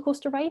is roller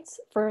coaster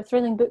rides for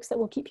thrilling books that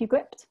will keep you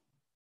gripped.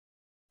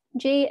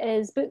 J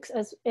is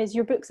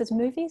your books as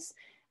movies.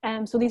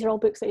 So these are all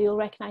books that you'll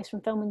recognise from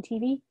film and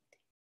TV.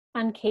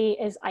 And K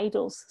is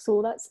idols.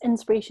 So that's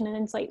inspiration and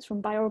insights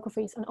from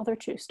biographies and other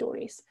true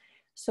stories.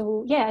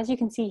 So yeah, as you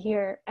can see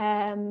here,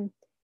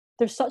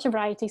 there's such a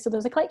variety. So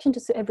there's a collection to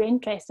suit every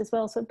interest as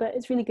well. So, but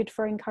it's really good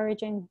for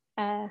encouraging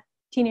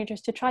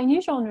teenagers to try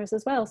new genres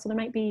as well. So there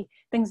might be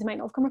things they might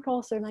not have come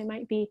across, or there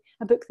might be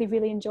a book they've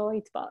really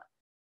enjoyed, but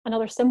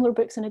another similar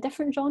books in a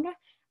different genre.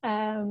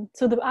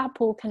 So the app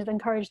will kind of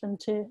encourage them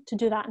to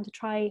do that and to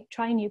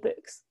try new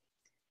books.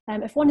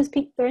 If one has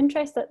piqued their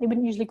interest that they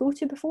wouldn't usually go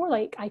to before,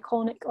 like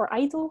Iconic or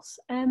Idols,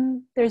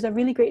 there's a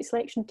really great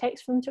selection of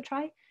text for them to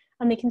try.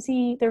 And they can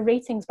see their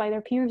ratings by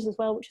their peers as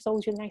well, which is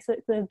always really nice.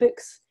 Like the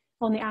books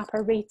on the app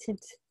are rated,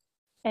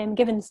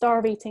 given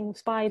star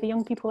ratings by the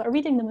young people that are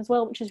reading them as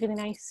well, which is really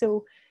nice.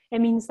 So it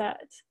means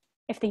that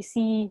if they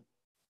see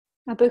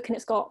a book and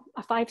it's got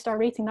a 5-star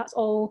rating, that's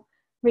all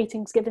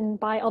ratings given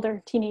by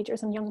other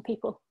teenagers and young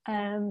people.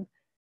 And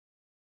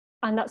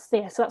that's,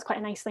 yeah, so that's quite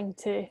a nice thing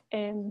to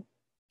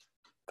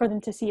for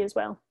them to see as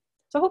well.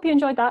 So I hope you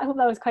enjoyed that. I hope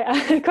that was quite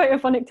a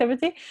fun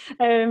activity.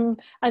 And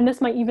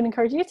this might even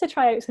encourage you to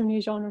try out some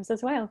new genres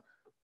as well.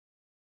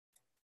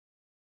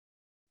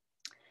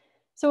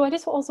 So I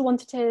just also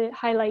wanted to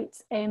highlight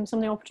some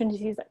of the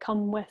opportunities that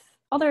come with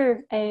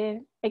other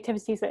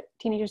activities that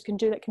teenagers can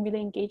do that can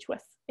really engage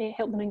with,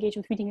 help them engage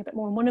with reading a bit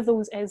more. And one of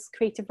those is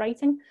creative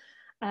writing.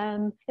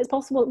 It's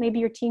possible that maybe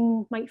your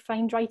teen might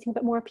find writing a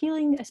bit more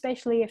appealing,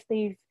 especially if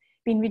they've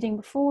been reading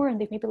before and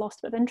they've maybe lost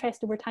a bit of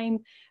interest over time.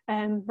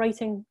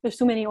 Writing, there's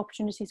so many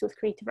opportunities with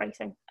creative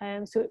writing,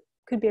 so it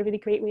could be a really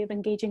great way of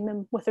engaging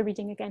them with their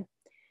reading again.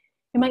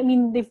 It might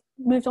mean they've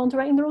moved on to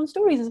writing their own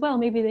stories as well.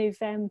 Maybe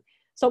they've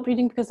stopped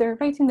reading because they're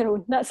writing their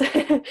own. That's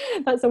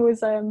that's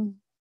always a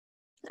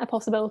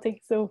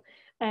possibility. So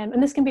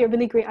and this can be a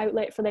really great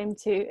outlet for them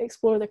to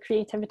explore their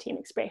creativity and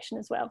expression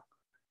as well.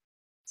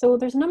 So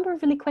there's a number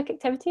of really quick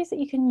activities that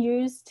you can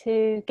use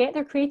to get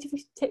their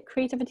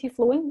creativity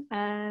flowing,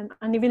 and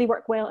they really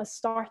work well as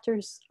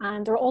starters,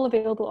 and they're all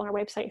available on our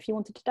website if you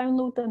wanted to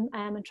download them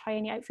and try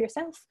any out for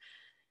yourself.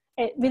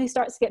 It really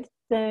starts to get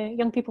the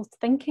young people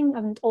thinking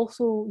and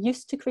also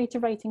used to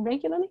creative writing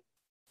regularly.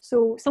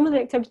 So some of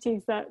the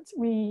activities that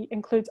we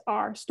include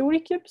are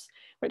story cubes,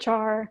 which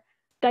are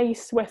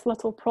dice with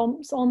little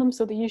prompts on them.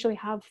 So they usually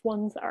have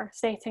ones that are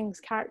settings,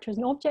 characters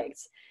and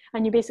objects,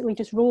 and you basically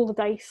just roll the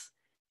dice,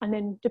 and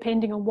then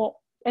depending on what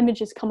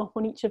images come up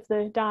on each of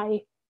the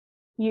die,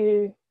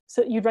 you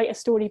write a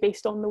story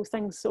based on those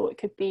things. So it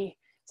could be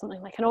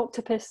something like an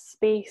octopus,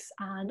 space,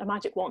 and a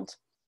magic wand,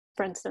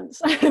 for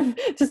instance,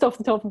 just off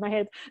the top of my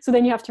head. So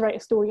then you have to write a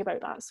story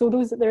about that. So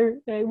they're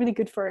really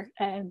good for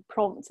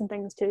prompts and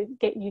things to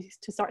get you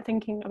to start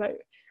thinking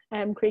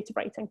about creative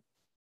writing.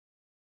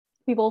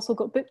 We've also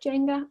got Book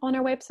Jenga on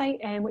our website,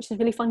 which is a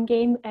really fun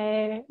game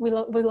we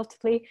love to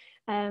play.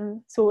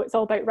 So it's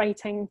all about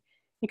writing.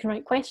 You can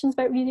write questions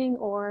about reading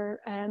or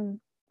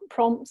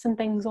prompts and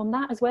things on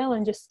that as well,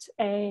 and just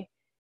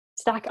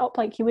stack it up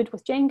like you would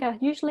with Jenga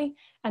usually,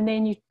 and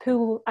then you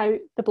pull out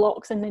the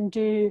blocks and then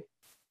do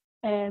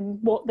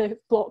what the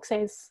block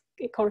says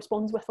it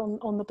corresponds with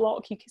on the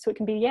block. So it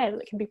can be,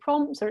 it can be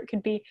prompts, or it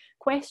could be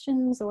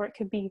questions, or it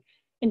could be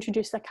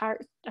introduce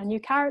a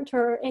new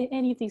character, or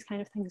any of these kind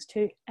of things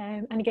too.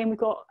 And again, we've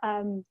got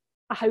a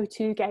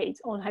how-to guide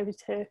on how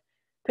to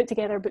put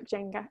together Book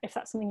Jenga if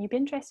that's something you'd be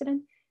interested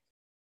in.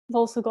 We've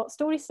also got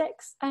story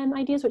sticks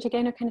ideas, which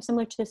again are kind of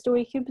similar to the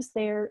story cubes.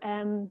 They're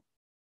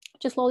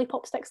just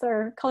lollipop sticks that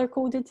are color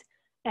coded,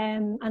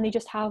 and they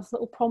just have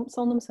little prompts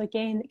on them. So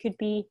again, it could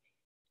be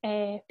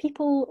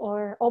people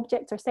or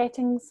objects or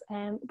settings,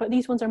 but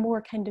these ones are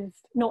more kind of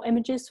not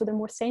images, so they're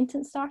more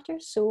sentence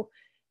starters. So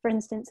for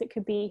instance, it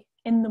could be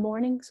in the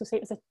morning, so say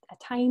it was a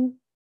time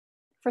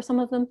for some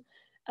of them,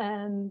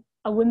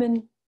 a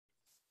woman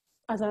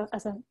as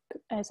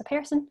a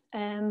person,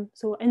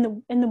 so in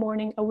the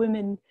morning a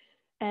woman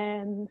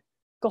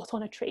got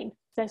on a train.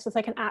 So it's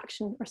like an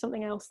action or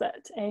something else,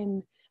 that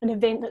an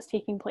event that's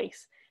taking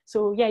place.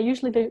 So yeah,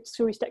 usually the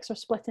story sticks are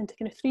split into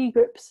kind of 3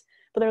 groups,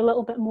 but they're a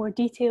little bit more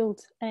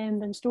detailed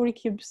than story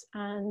cubes,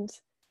 and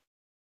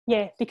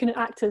yeah, they can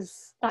act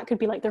as, that could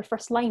be like their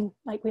first line,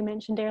 like we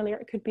mentioned earlier.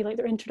 It could be like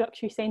their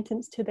introductory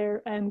sentence to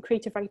their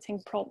creative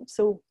writing prompt.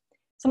 So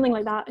something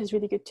like that is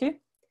really good too.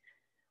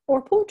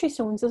 Or poetry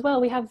stones as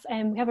well. We have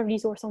a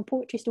resource on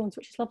poetry stones,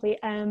 which is lovely,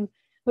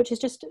 which is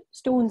just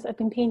stones that have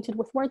been painted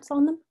with words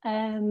on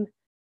them.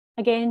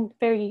 Again,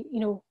 very,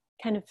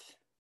 kind of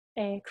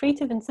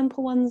creative and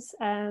simple ones.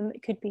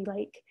 It could be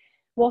like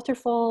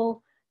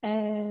waterfall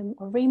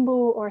or rainbow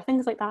or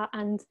things like that,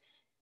 and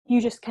you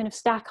just kind of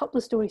stack up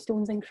the story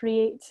stones and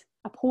create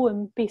a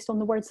poem based on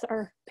the words that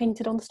are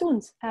painted on the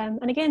stones.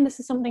 And again, this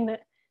is something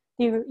that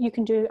you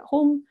can do at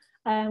home,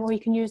 or you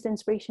can use the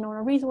inspiration on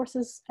our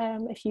resources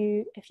if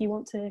you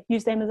want to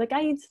use them as a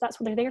guide. That's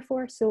what they're there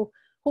for. So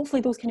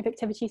hopefully those kind of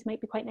activities might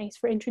be quite nice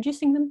for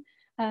introducing them,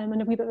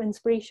 and a wee bit of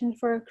inspiration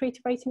for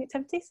creative writing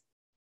activities.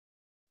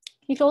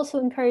 You could also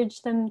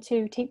encourage them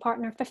to take part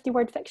in our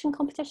 50-word fiction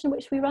competition,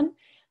 which we run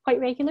quite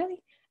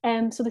regularly.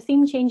 So the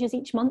theme changes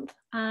each month,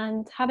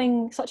 and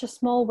having such a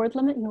small word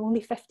limit,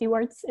 only 50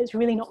 words, it's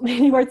really not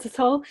many words at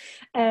all.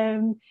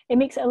 It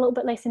makes it a little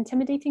bit less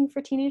intimidating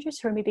for teenagers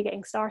who are maybe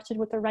getting started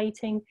with their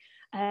writing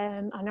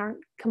and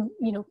aren't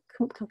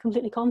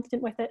completely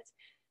confident with it.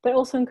 But it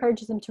also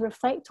encourages them to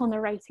reflect on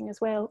their writing as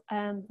well,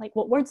 like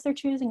what words they're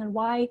choosing and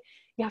why.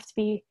 You have to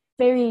be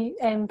very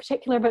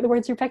particular about the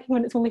words you're picking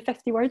when it's only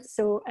 50 words.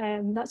 So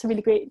that's a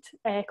really great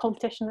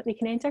competition that they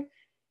can enter.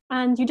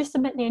 And you just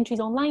submit the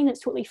entries online, it's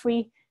totally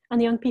free. and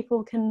the young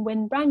people can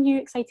win brand new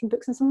exciting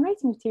books and some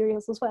writing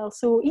materials as well.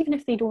 So even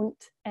if they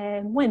don't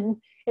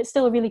win, it's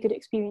still a really good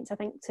experience, I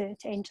think, to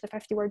enter the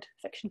 50-word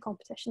fiction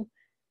competition.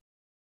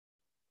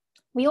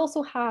 We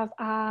also have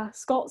a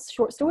Scots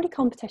short story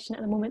competition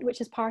at the moment, which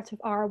is part of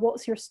our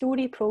What's Your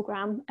Story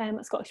programme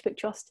at Scottish Book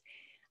Trust.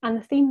 And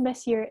the theme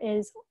this year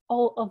is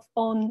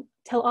on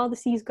Till All the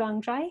Seas Gang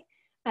Dry.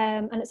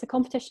 And it's a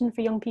competition for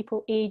young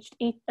people aged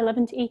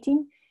 11 to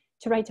 18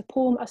 to write a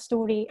poem, a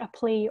story, a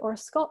play, or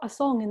a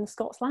song in the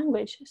Scots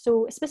language.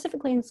 So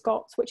specifically in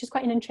Scots, which is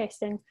quite an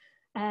interesting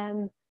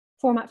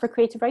format for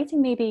creative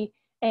writing. Maybe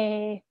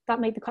that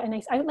might be quite a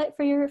nice outlet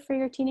for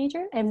your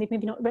teenager. They've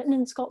maybe not written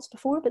in Scots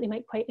before, but they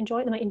might quite enjoy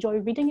it. They might enjoy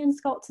reading in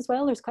Scots as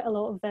well. There's quite a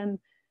lot of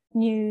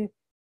new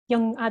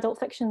young adult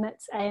fiction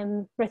that's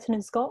written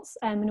in Scots.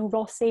 I know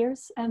Ross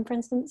Sayers, for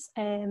instance,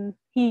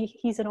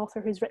 he's an author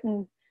who's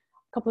written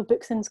a couple of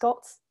books in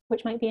Scots,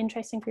 which might be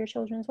interesting for your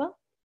children as well.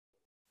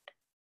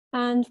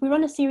 And we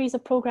run a series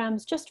of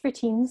programmes just for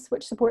teens,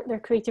 which support their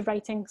creative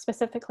writing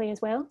specifically as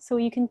well. So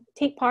you can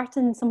take part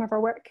in some of our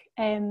work,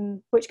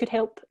 which could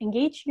help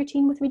engage your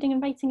teen with reading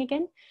and writing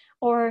again,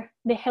 or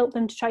they help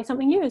them to try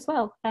something new as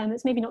well.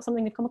 It's maybe not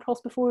something they've come across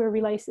before or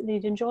realised that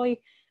they'd enjoy,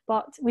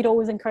 but we'd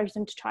always encourage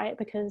them to try it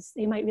because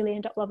they might really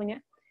end up loving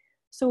it.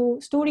 So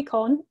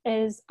StoryCon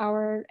is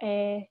our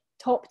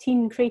top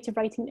teen creative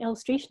writing and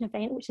illustration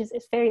event, which is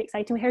very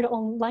exciting. We heard it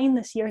online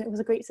this year and it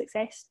was a great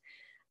success.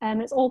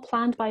 It's all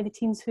planned by the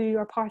teens who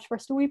are part of our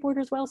storyboard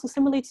as well. So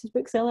similarly to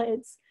Bookzilla,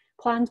 it's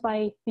planned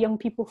by the young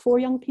people for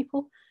young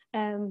people.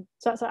 So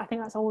I think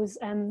that's always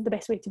the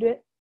best way to do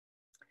it.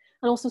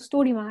 And also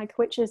Story Mag,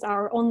 which is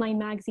our online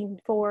magazine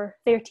for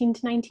 13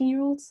 to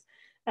 19-year-olds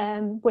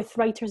with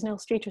writers and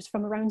illustrators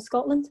from around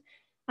Scotland.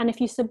 And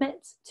if you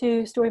submit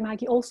to Story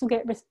Mag, you also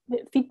get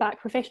feedback,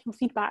 professional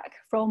feedback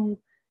from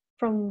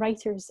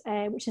writers,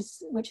 which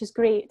is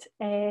great.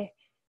 And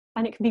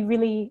it can be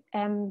really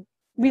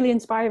really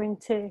inspiring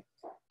to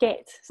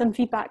get some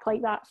feedback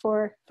like that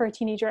for a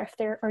teenager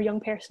or a young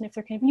person if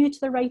they're kind of new to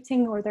their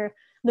writing or they're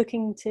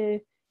looking to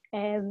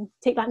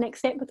take that next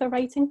step with their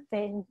writing.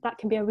 Then that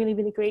can be a really,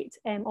 really great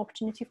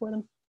opportunity for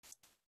them.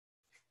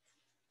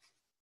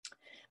 I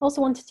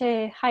also wanted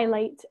to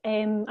highlight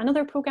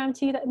another programme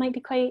to you that might be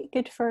quite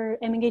good for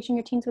engaging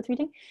your teens with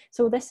reading.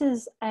 So this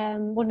is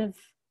one of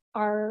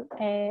our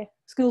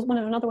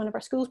another one of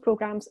our schools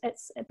programmes.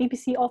 It's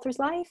BBC Authors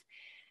Live.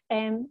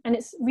 And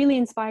it's really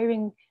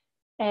inspiring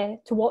to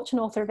watch an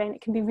author event.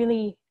 It can be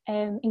really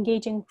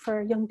engaging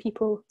for young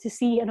people to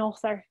see an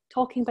author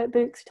talking about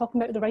books, talking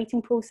about the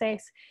writing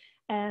process.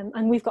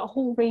 And we've got a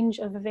whole range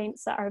of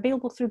events that are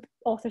available through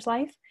Authors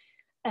Live.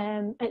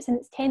 It's in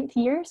its 10th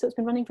year, so it's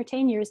been running for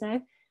 10 years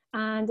now.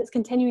 And it's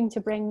continuing to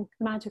bring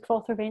the magic of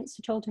author events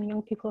to children and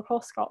young people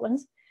across Scotland.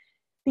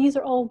 These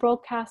are all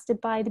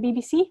broadcasted by the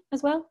BBC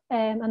as well.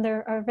 And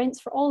there are events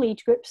for all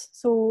age groups.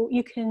 So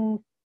you can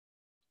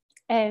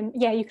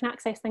you can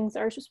access things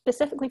that are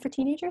specifically for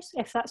teenagers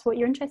if that's what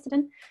you're interested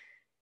in.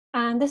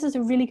 And this is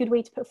a really good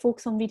way to put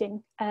focus on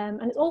reading. And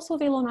it's also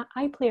available on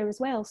iPlayer as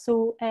well.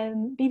 So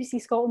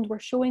BBC Scotland were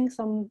showing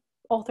some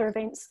author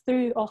events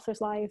through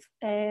Authors Live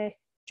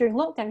during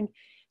lockdown.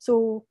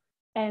 So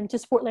to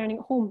support learning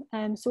at home.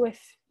 So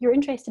if you're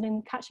interested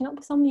in catching up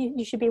with some,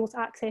 you should be able to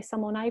access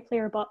some on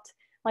iPlayer, but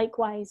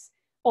likewise,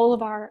 all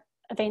of our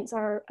events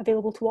are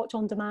available to watch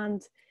on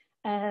demand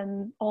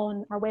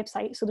on our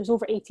website. So there's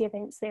over 80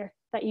 events there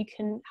that you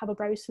can have a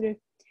browse through.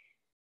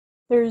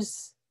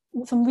 There's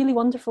some really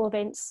wonderful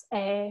events,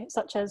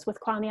 such as with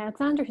Kwame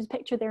Alexander, who's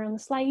pictured there on the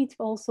slide,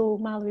 but also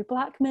Mallory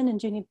Blackman and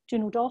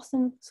Juno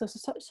Dawson. So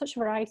such a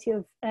variety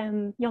of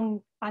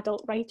young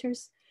adult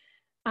writers.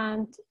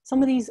 And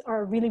some of these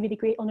are really, really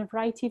great on a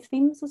variety of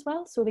themes as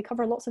well. So they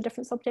cover lots of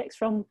different subjects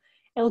from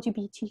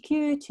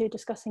LGBTQ to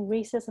discussing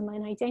racism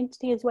and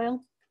identity as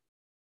well.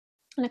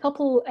 And a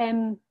couple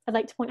I'd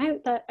like to point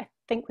out that I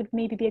think would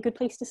maybe be a good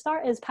place to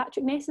start is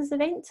Patrick Ness's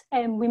event.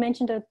 We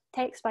mentioned a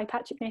text by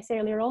Patrick Ness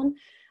earlier on.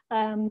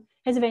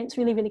 His event's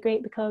really, really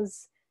great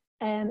because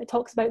it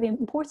talks about the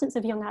importance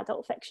of young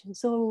adult fiction.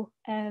 So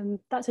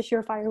that's a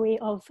surefire way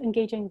of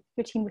engaging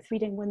your teen with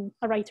reading when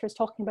a writer is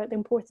talking about the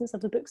importance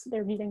of the books that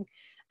they're reading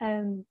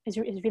is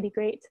really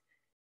great.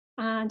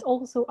 And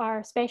also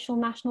our special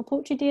National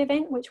Poetry Day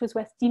event, which was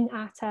with Dean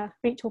Atta,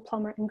 Rachel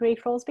Plummer and Gray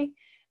Crosby.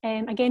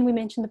 Again, we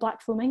mentioned The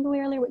Black Flamingo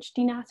earlier, which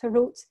Dean Atta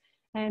wrote.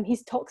 He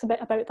talks a bit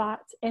about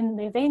that in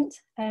the event,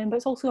 but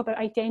it's also about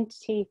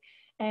identity.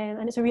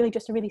 And it's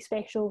just a really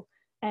special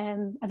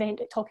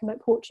event talking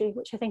about poetry,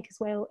 which I think as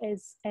well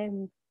is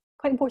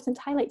quite important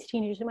to highlight to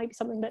teenagers. It might be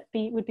something that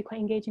would be quite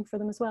engaging for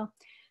them as well.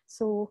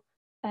 So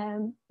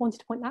wanted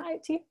to point that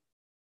out to you.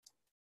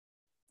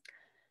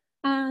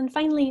 And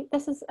finally,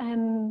 this is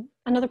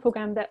another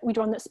programme that we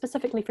run that's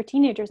specifically for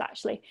teenagers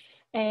actually.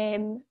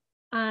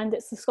 And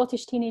it's the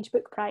Scottish Teenage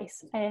Book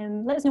Prize.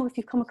 Let us know if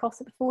you've come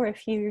across it before,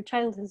 if your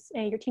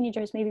teenager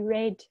has maybe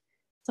read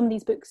some of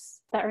these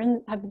books that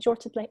have been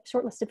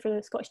shortlisted for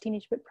the Scottish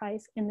Teenage Book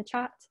Prize in the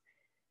chat.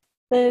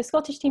 The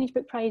Scottish Teenage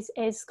Book Prize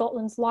is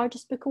Scotland's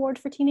largest book award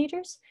for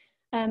teenagers,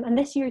 And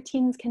this year,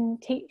 teens can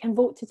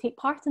vote to take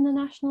part in the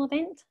national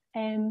event.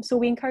 So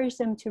we encourage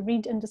them to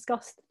read and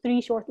discuss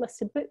 3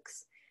 shortlisted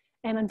books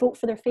and vote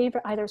for their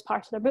favourite, either as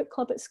part of their book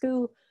club at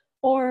school,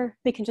 or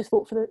they can just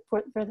vote for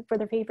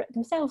their favourite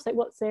themselves, like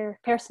what's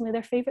personally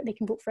their favourite, they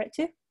can vote for it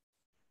too.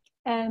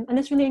 And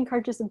this really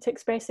encourages them to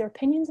express their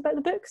opinions about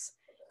the books.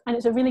 And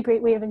it's a really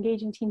great way of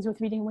engaging teens with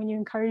reading when you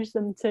encourage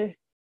them to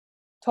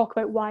talk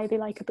about why they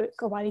like a book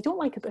or why they don't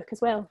like a book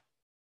as well.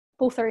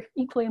 Both are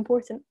equally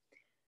important.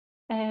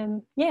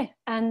 Yeah,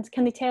 and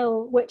can they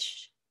tell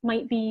which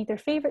might be their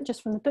favourite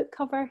just from the book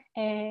cover?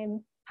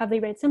 Have they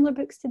read similar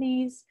books to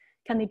these?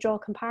 Can they draw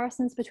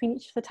comparisons between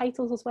each of the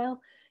titles as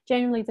well?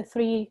 Generally, the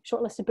 3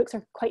 shortlisted books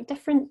are quite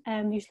different,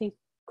 usually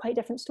quite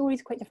different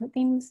stories, quite different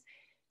themes.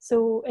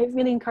 So it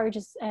really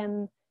encourages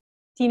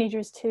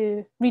teenagers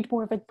to read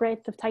more of a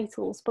breadth of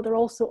titles, but they're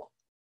also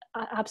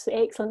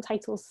absolutely excellent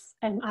titles,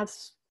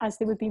 as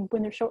they would be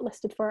when they're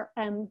shortlisted for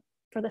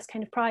this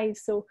kind of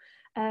prize. So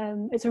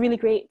it's a really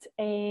great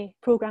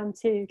programme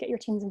to get your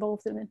teens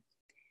involved in.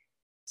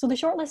 So the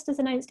shortlist is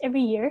announced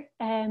every year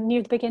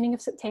near the beginning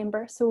of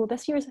September. So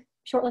this year's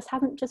shortlist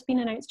hasn't just been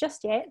announced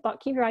just yet, but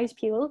keep your eyes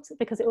peeled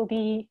because it will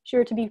be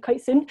sure to be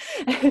quite soon.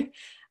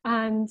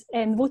 And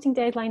the voting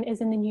deadline is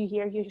in the new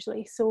year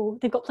usually. So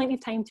they've got plenty of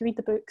time to read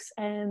the books,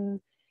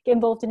 get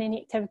involved in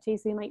any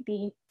activities they might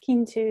be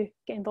keen to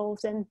get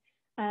involved in.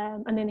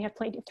 And then they have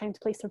plenty of time to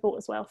place their vote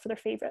as well for their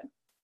favourite.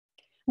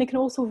 They can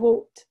also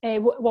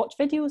watch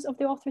videos of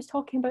the authors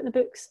talking about the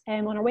books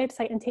on our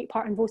website and take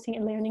part in voting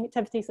and learning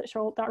activities that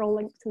are all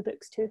linked to the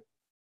books too.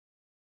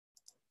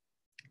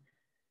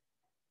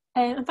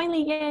 And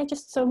finally, yeah,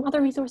 just some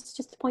other resources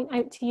just to point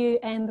out to you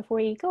before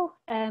you go.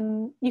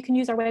 You can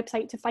use our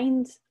website to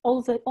find all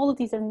of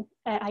these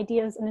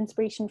ideas and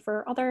inspiration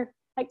for other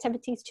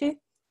activities too.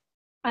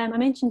 I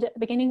mentioned at the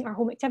beginning our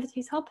Home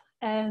Activities Hub.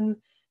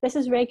 This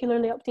is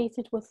regularly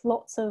updated with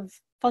lots of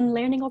fun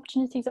learning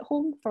opportunities at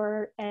home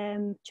for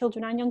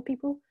children and young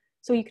people.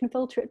 So you can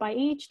filter it by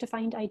age to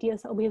find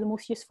ideas that will be the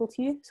most useful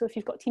to you. So if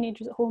you've got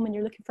teenagers at home and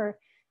you're looking for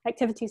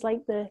activities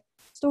like the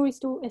story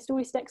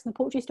sticks and the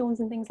poetry stones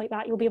and things like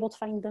that, you'll be able to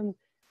find them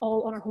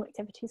all on our Home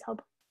Activities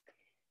Hub.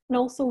 And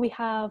also we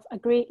have a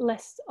great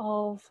list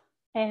of,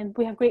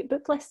 we have great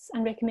book lists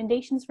and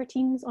recommendations for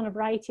teens on a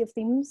variety of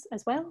themes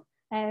as well.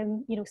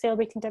 You know,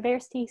 celebrating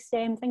diversity,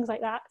 STEM, things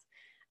like that.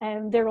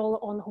 They're all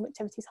on the Home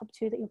Activities Hub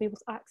too that you'll be able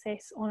to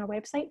access on our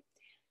website.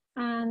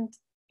 And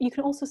you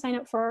can also sign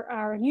up for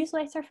our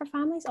newsletter for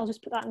families. I'll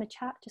just put that in the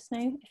chat just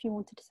now if you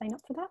wanted to sign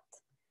up for that.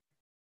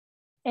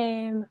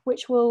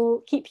 Which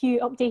will keep you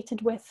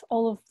updated with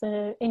all of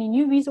any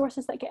new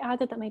resources that get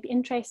added that might be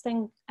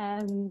interesting,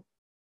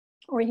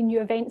 or any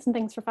new events and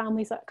things for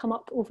families that come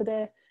up over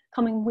the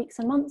coming weeks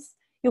and months.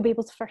 You'll be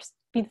able to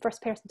be the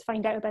first person to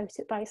find out about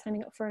it by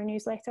signing up for our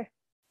newsletter.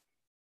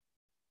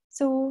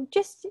 So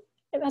just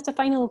as a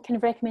final kind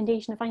of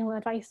recommendation, a final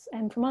advice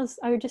from us,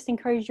 I would just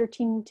encourage your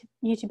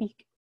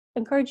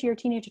encourage your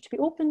teenager to be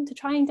open to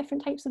trying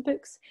different types of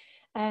books.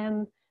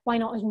 Why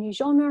not a new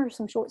genre or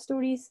some short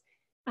stories?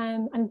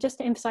 And just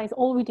to emphasise,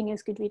 all reading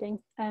is good reading,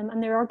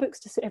 and there are books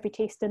to suit every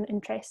taste and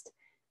interest.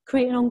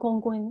 Create an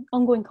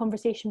ongoing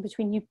conversation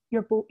between you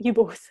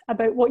both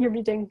about what you're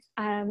reading,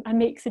 and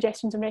make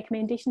suggestions and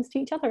recommendations to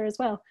each other as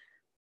well.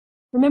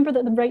 Remember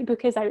that the right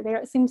book is out there.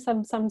 It seems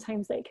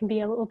sometimes that it can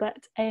be a little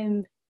bit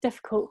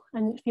difficult,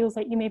 and it feels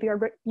like you maybe are,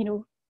 you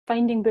know,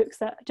 finding books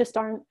that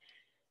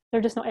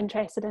they're just not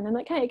interested in, and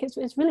that kind of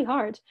it's really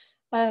hard.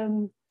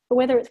 But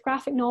whether it's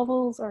graphic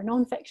novels or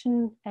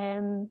non-fiction,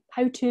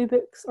 how-to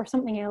books or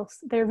something else,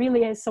 there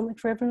really is something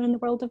for everyone in the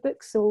world of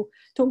books. So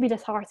don't be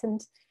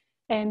disheartened.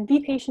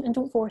 Be patient and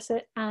don't force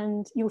it,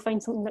 and you'll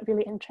find something that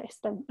really interests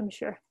them, I'm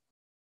sure.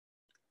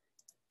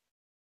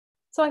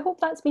 So I hope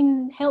that's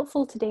been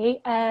helpful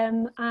today.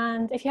 And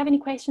if you have any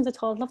questions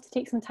at all, I'd love to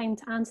take some time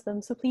to answer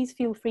them. So please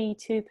feel free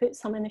to put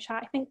some in the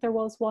chat. I think there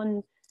was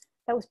one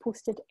that was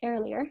posted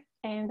earlier,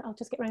 and I'll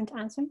just get around to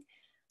answering.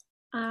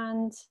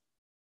 And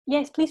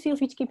yes, please feel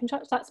free to keep in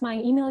touch. That's my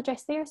email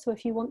address there. So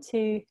if you want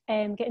to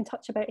get in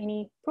touch about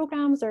any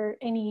programs or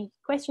any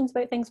questions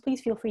about things, please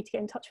feel free to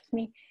get in touch with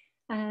me.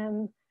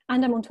 And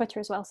I'm on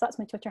Twitter as well, so that's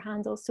my Twitter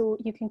handle. So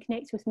you can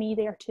connect with me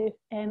there too,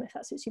 if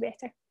that suits you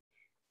better.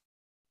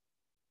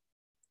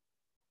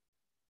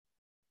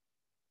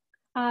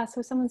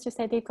 So someone's just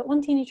said they've got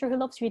one teenager who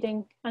loves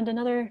reading and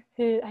another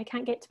who I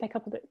can't get to pick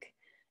up a book.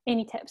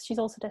 Any tips? She's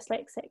also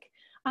dyslexic.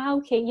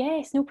 Okay,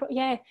 yes, no problem.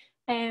 Yeah.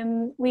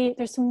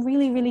 There's some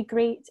really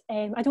great,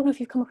 I don't know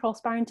if you've come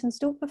across Barrington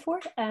Stoke before.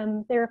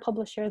 They're a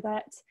publisher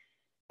that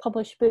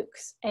publish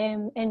books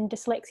in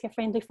dyslexia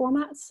friendly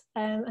formats,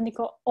 and they've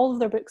got all of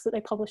their books that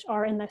they publish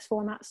are in this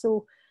format.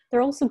 So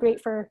they're also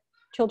great for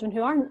children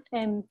who aren't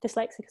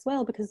dyslexic as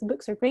well, because the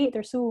books are great.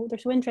 They're so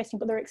interesting,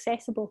 but they're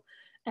accessible,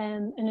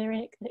 and they're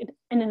in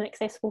an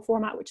accessible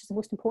format, which is the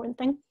most important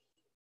thing.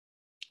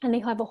 And they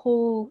have a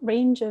whole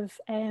range of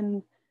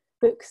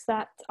books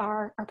that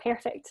are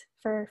perfect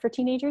for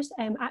teenagers.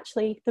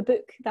 Actually, the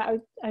book that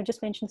I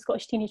just mentioned, the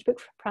Scottish Teenage Book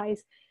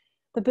Prize,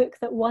 the book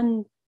that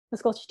won the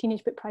Scottish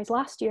Teenage Book Prize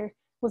last year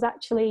was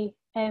actually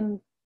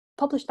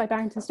published by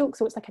Barrington Stoke,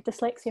 so it's like a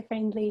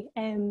dyslexia-friendly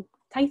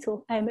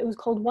title. It was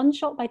called One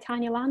Shot by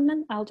Tanya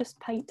Landman. I'll just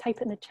type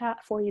it in the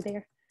chat for you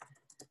there,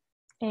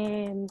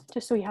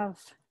 just so you have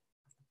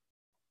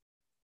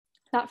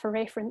that for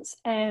reference.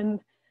 And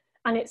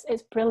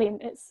it's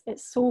brilliant.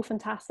 It's so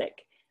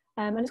fantastic,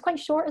 and it's quite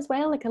short as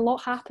well. Like, a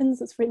lot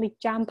happens. It's really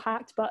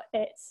jam-packed, but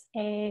it's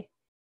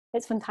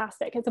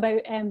fantastic. It's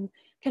about kind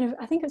of,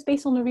 I think it's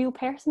based on a real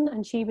person,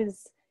 and she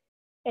was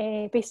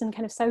based in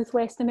kind of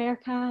Southwest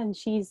America, and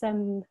she's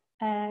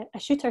a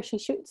shooter. She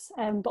shoots,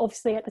 but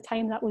obviously at the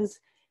time that was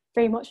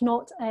very much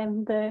not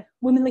the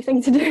womanly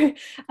thing to do.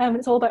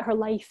 It's all about her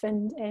life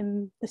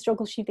and the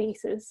struggles she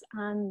faces,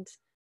 and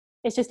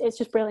it's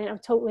just brilliant. I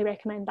would totally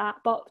recommend that.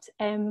 But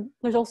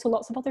there's also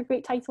lots of other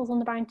great titles on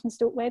the Barrington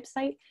Stoke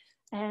website,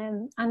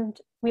 and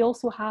we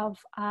also have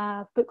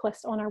a book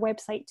list on our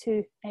website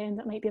too,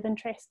 that might be of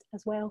interest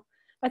as well.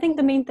 I think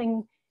the main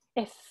thing,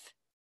 if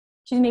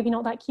she's maybe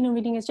not that keen on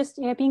reading, is just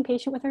being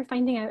patient with her,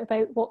 finding out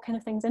about what kind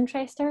of things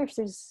interest her. If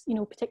there's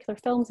particular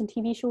films and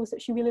TV shows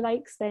that she really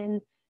likes,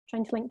 then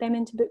trying to link them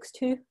into books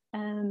too.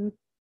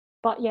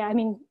 But yeah, I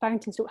mean,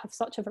 Barrington Stoke have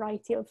such a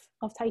variety of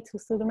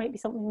titles, so there might be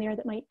something there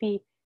that might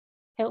be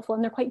helpful,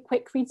 and they're quite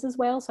quick reads as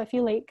well. So I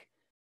feel like,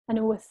 I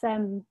know with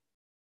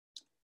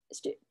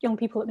young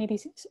people that maybe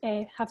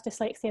have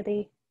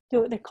dyslexia,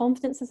 their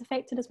confidence is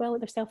affected as well,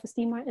 their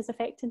self-esteem is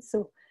affected.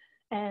 So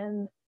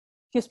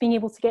just being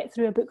able to get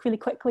through a book really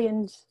quickly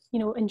and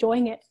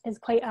enjoying it is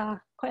quite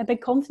a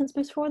big confidence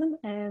boost for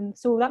them.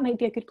 So that might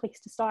be a good place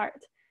to start.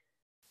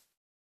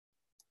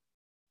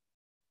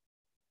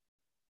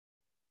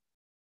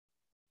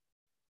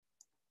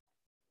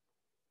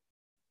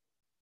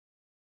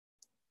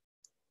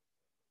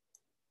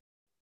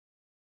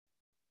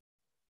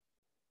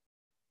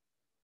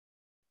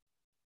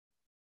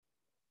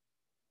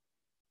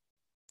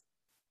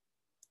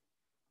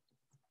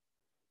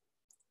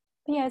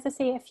 But yeah, as I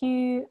say, if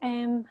you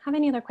have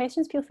any other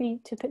questions, feel free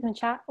to put them in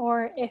chat,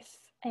 or if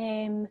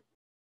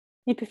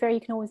you prefer, you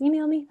can always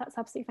email me. That's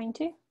absolutely fine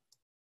too.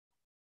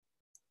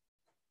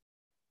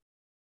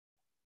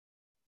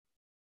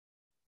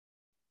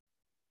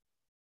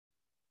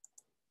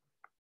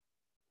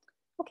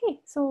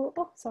 Okay, so,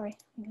 oh, sorry,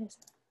 I'm going to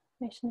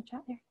mention the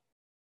chat there.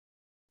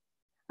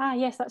 Ah,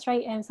 yes, that's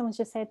right. Someone's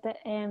just said that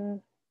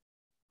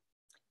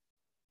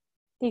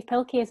Dave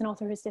Pilkey is an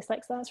author who's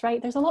dyslexic. That's right.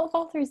 There's a lot of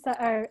authors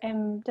that are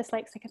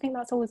dyslexic. I think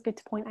that's always good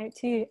to point out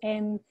too.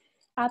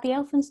 Abby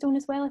Elphinstone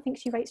as well. I think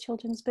she writes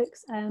children's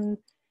books.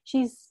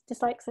 She's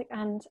dyslexic,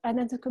 and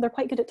then they're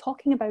quite good at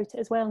talking about it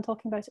as well, and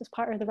talking about it as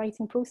part of the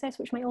writing process,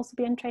 which might also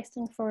be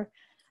interesting for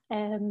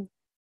young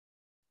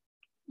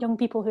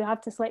people who have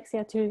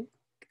dyslexia to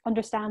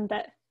understand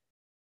that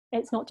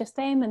it's not just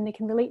them, and they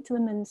can relate to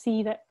them and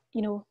see that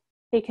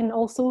they can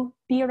also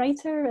be a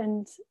writer,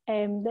 and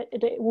that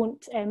it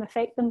won't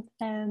affect them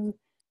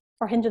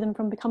or hinder them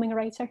from becoming a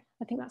writer.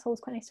 I think that's always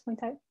quite nice to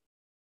point out.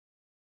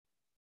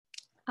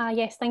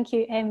 Yes, thank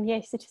you.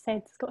 Yes, it just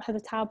said it's got has a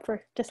tab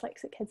for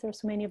dyslexic kids. There are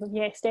so many of them.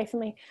 Yes,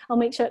 definitely. I'll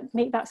make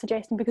that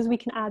suggestion, because we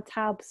can add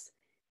tabs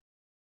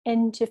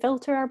in to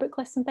filter our book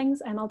lists and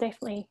things, and I'll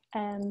definitely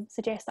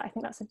suggest that. I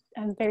think that's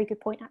a very good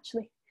point,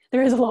 actually.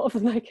 There is a lot of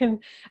them. I can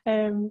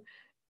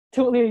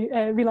totally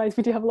realise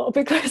we do have a lot of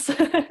book lists.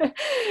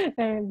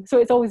 So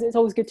it's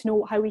always good to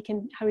know how we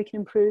can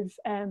improve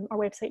our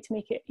website to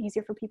make it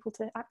easier for people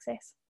to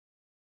access.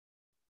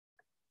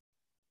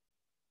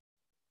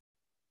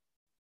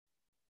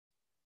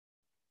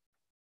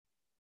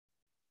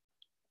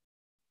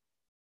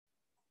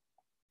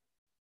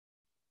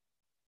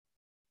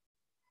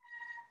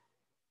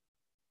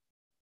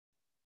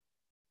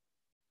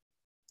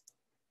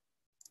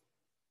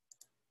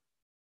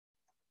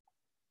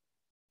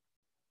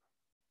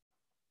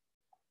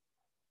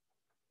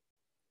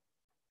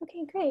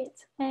 Okay,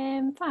 great.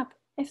 Fab.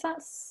 If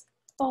that's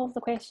all of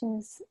the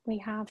questions we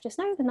have just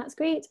now, then that's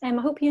great. I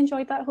hope you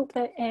enjoyed that. I hope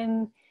that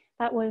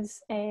that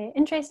was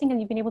interesting,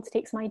 and you've been able to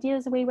take some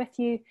ideas away with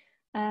you.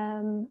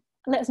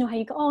 Let us know how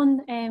you got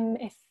on.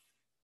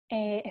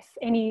 If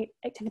any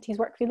activities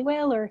work really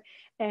well, or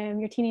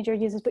your teenager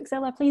uses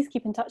Bookzilla, please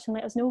keep in touch and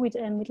let us know. We'd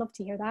love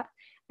to hear that.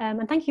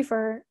 And thank you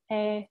for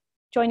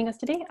joining us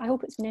today. I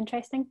hope it's been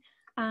interesting.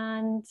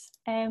 And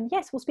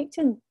yes, we'll speak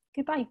soon.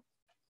 Goodbye.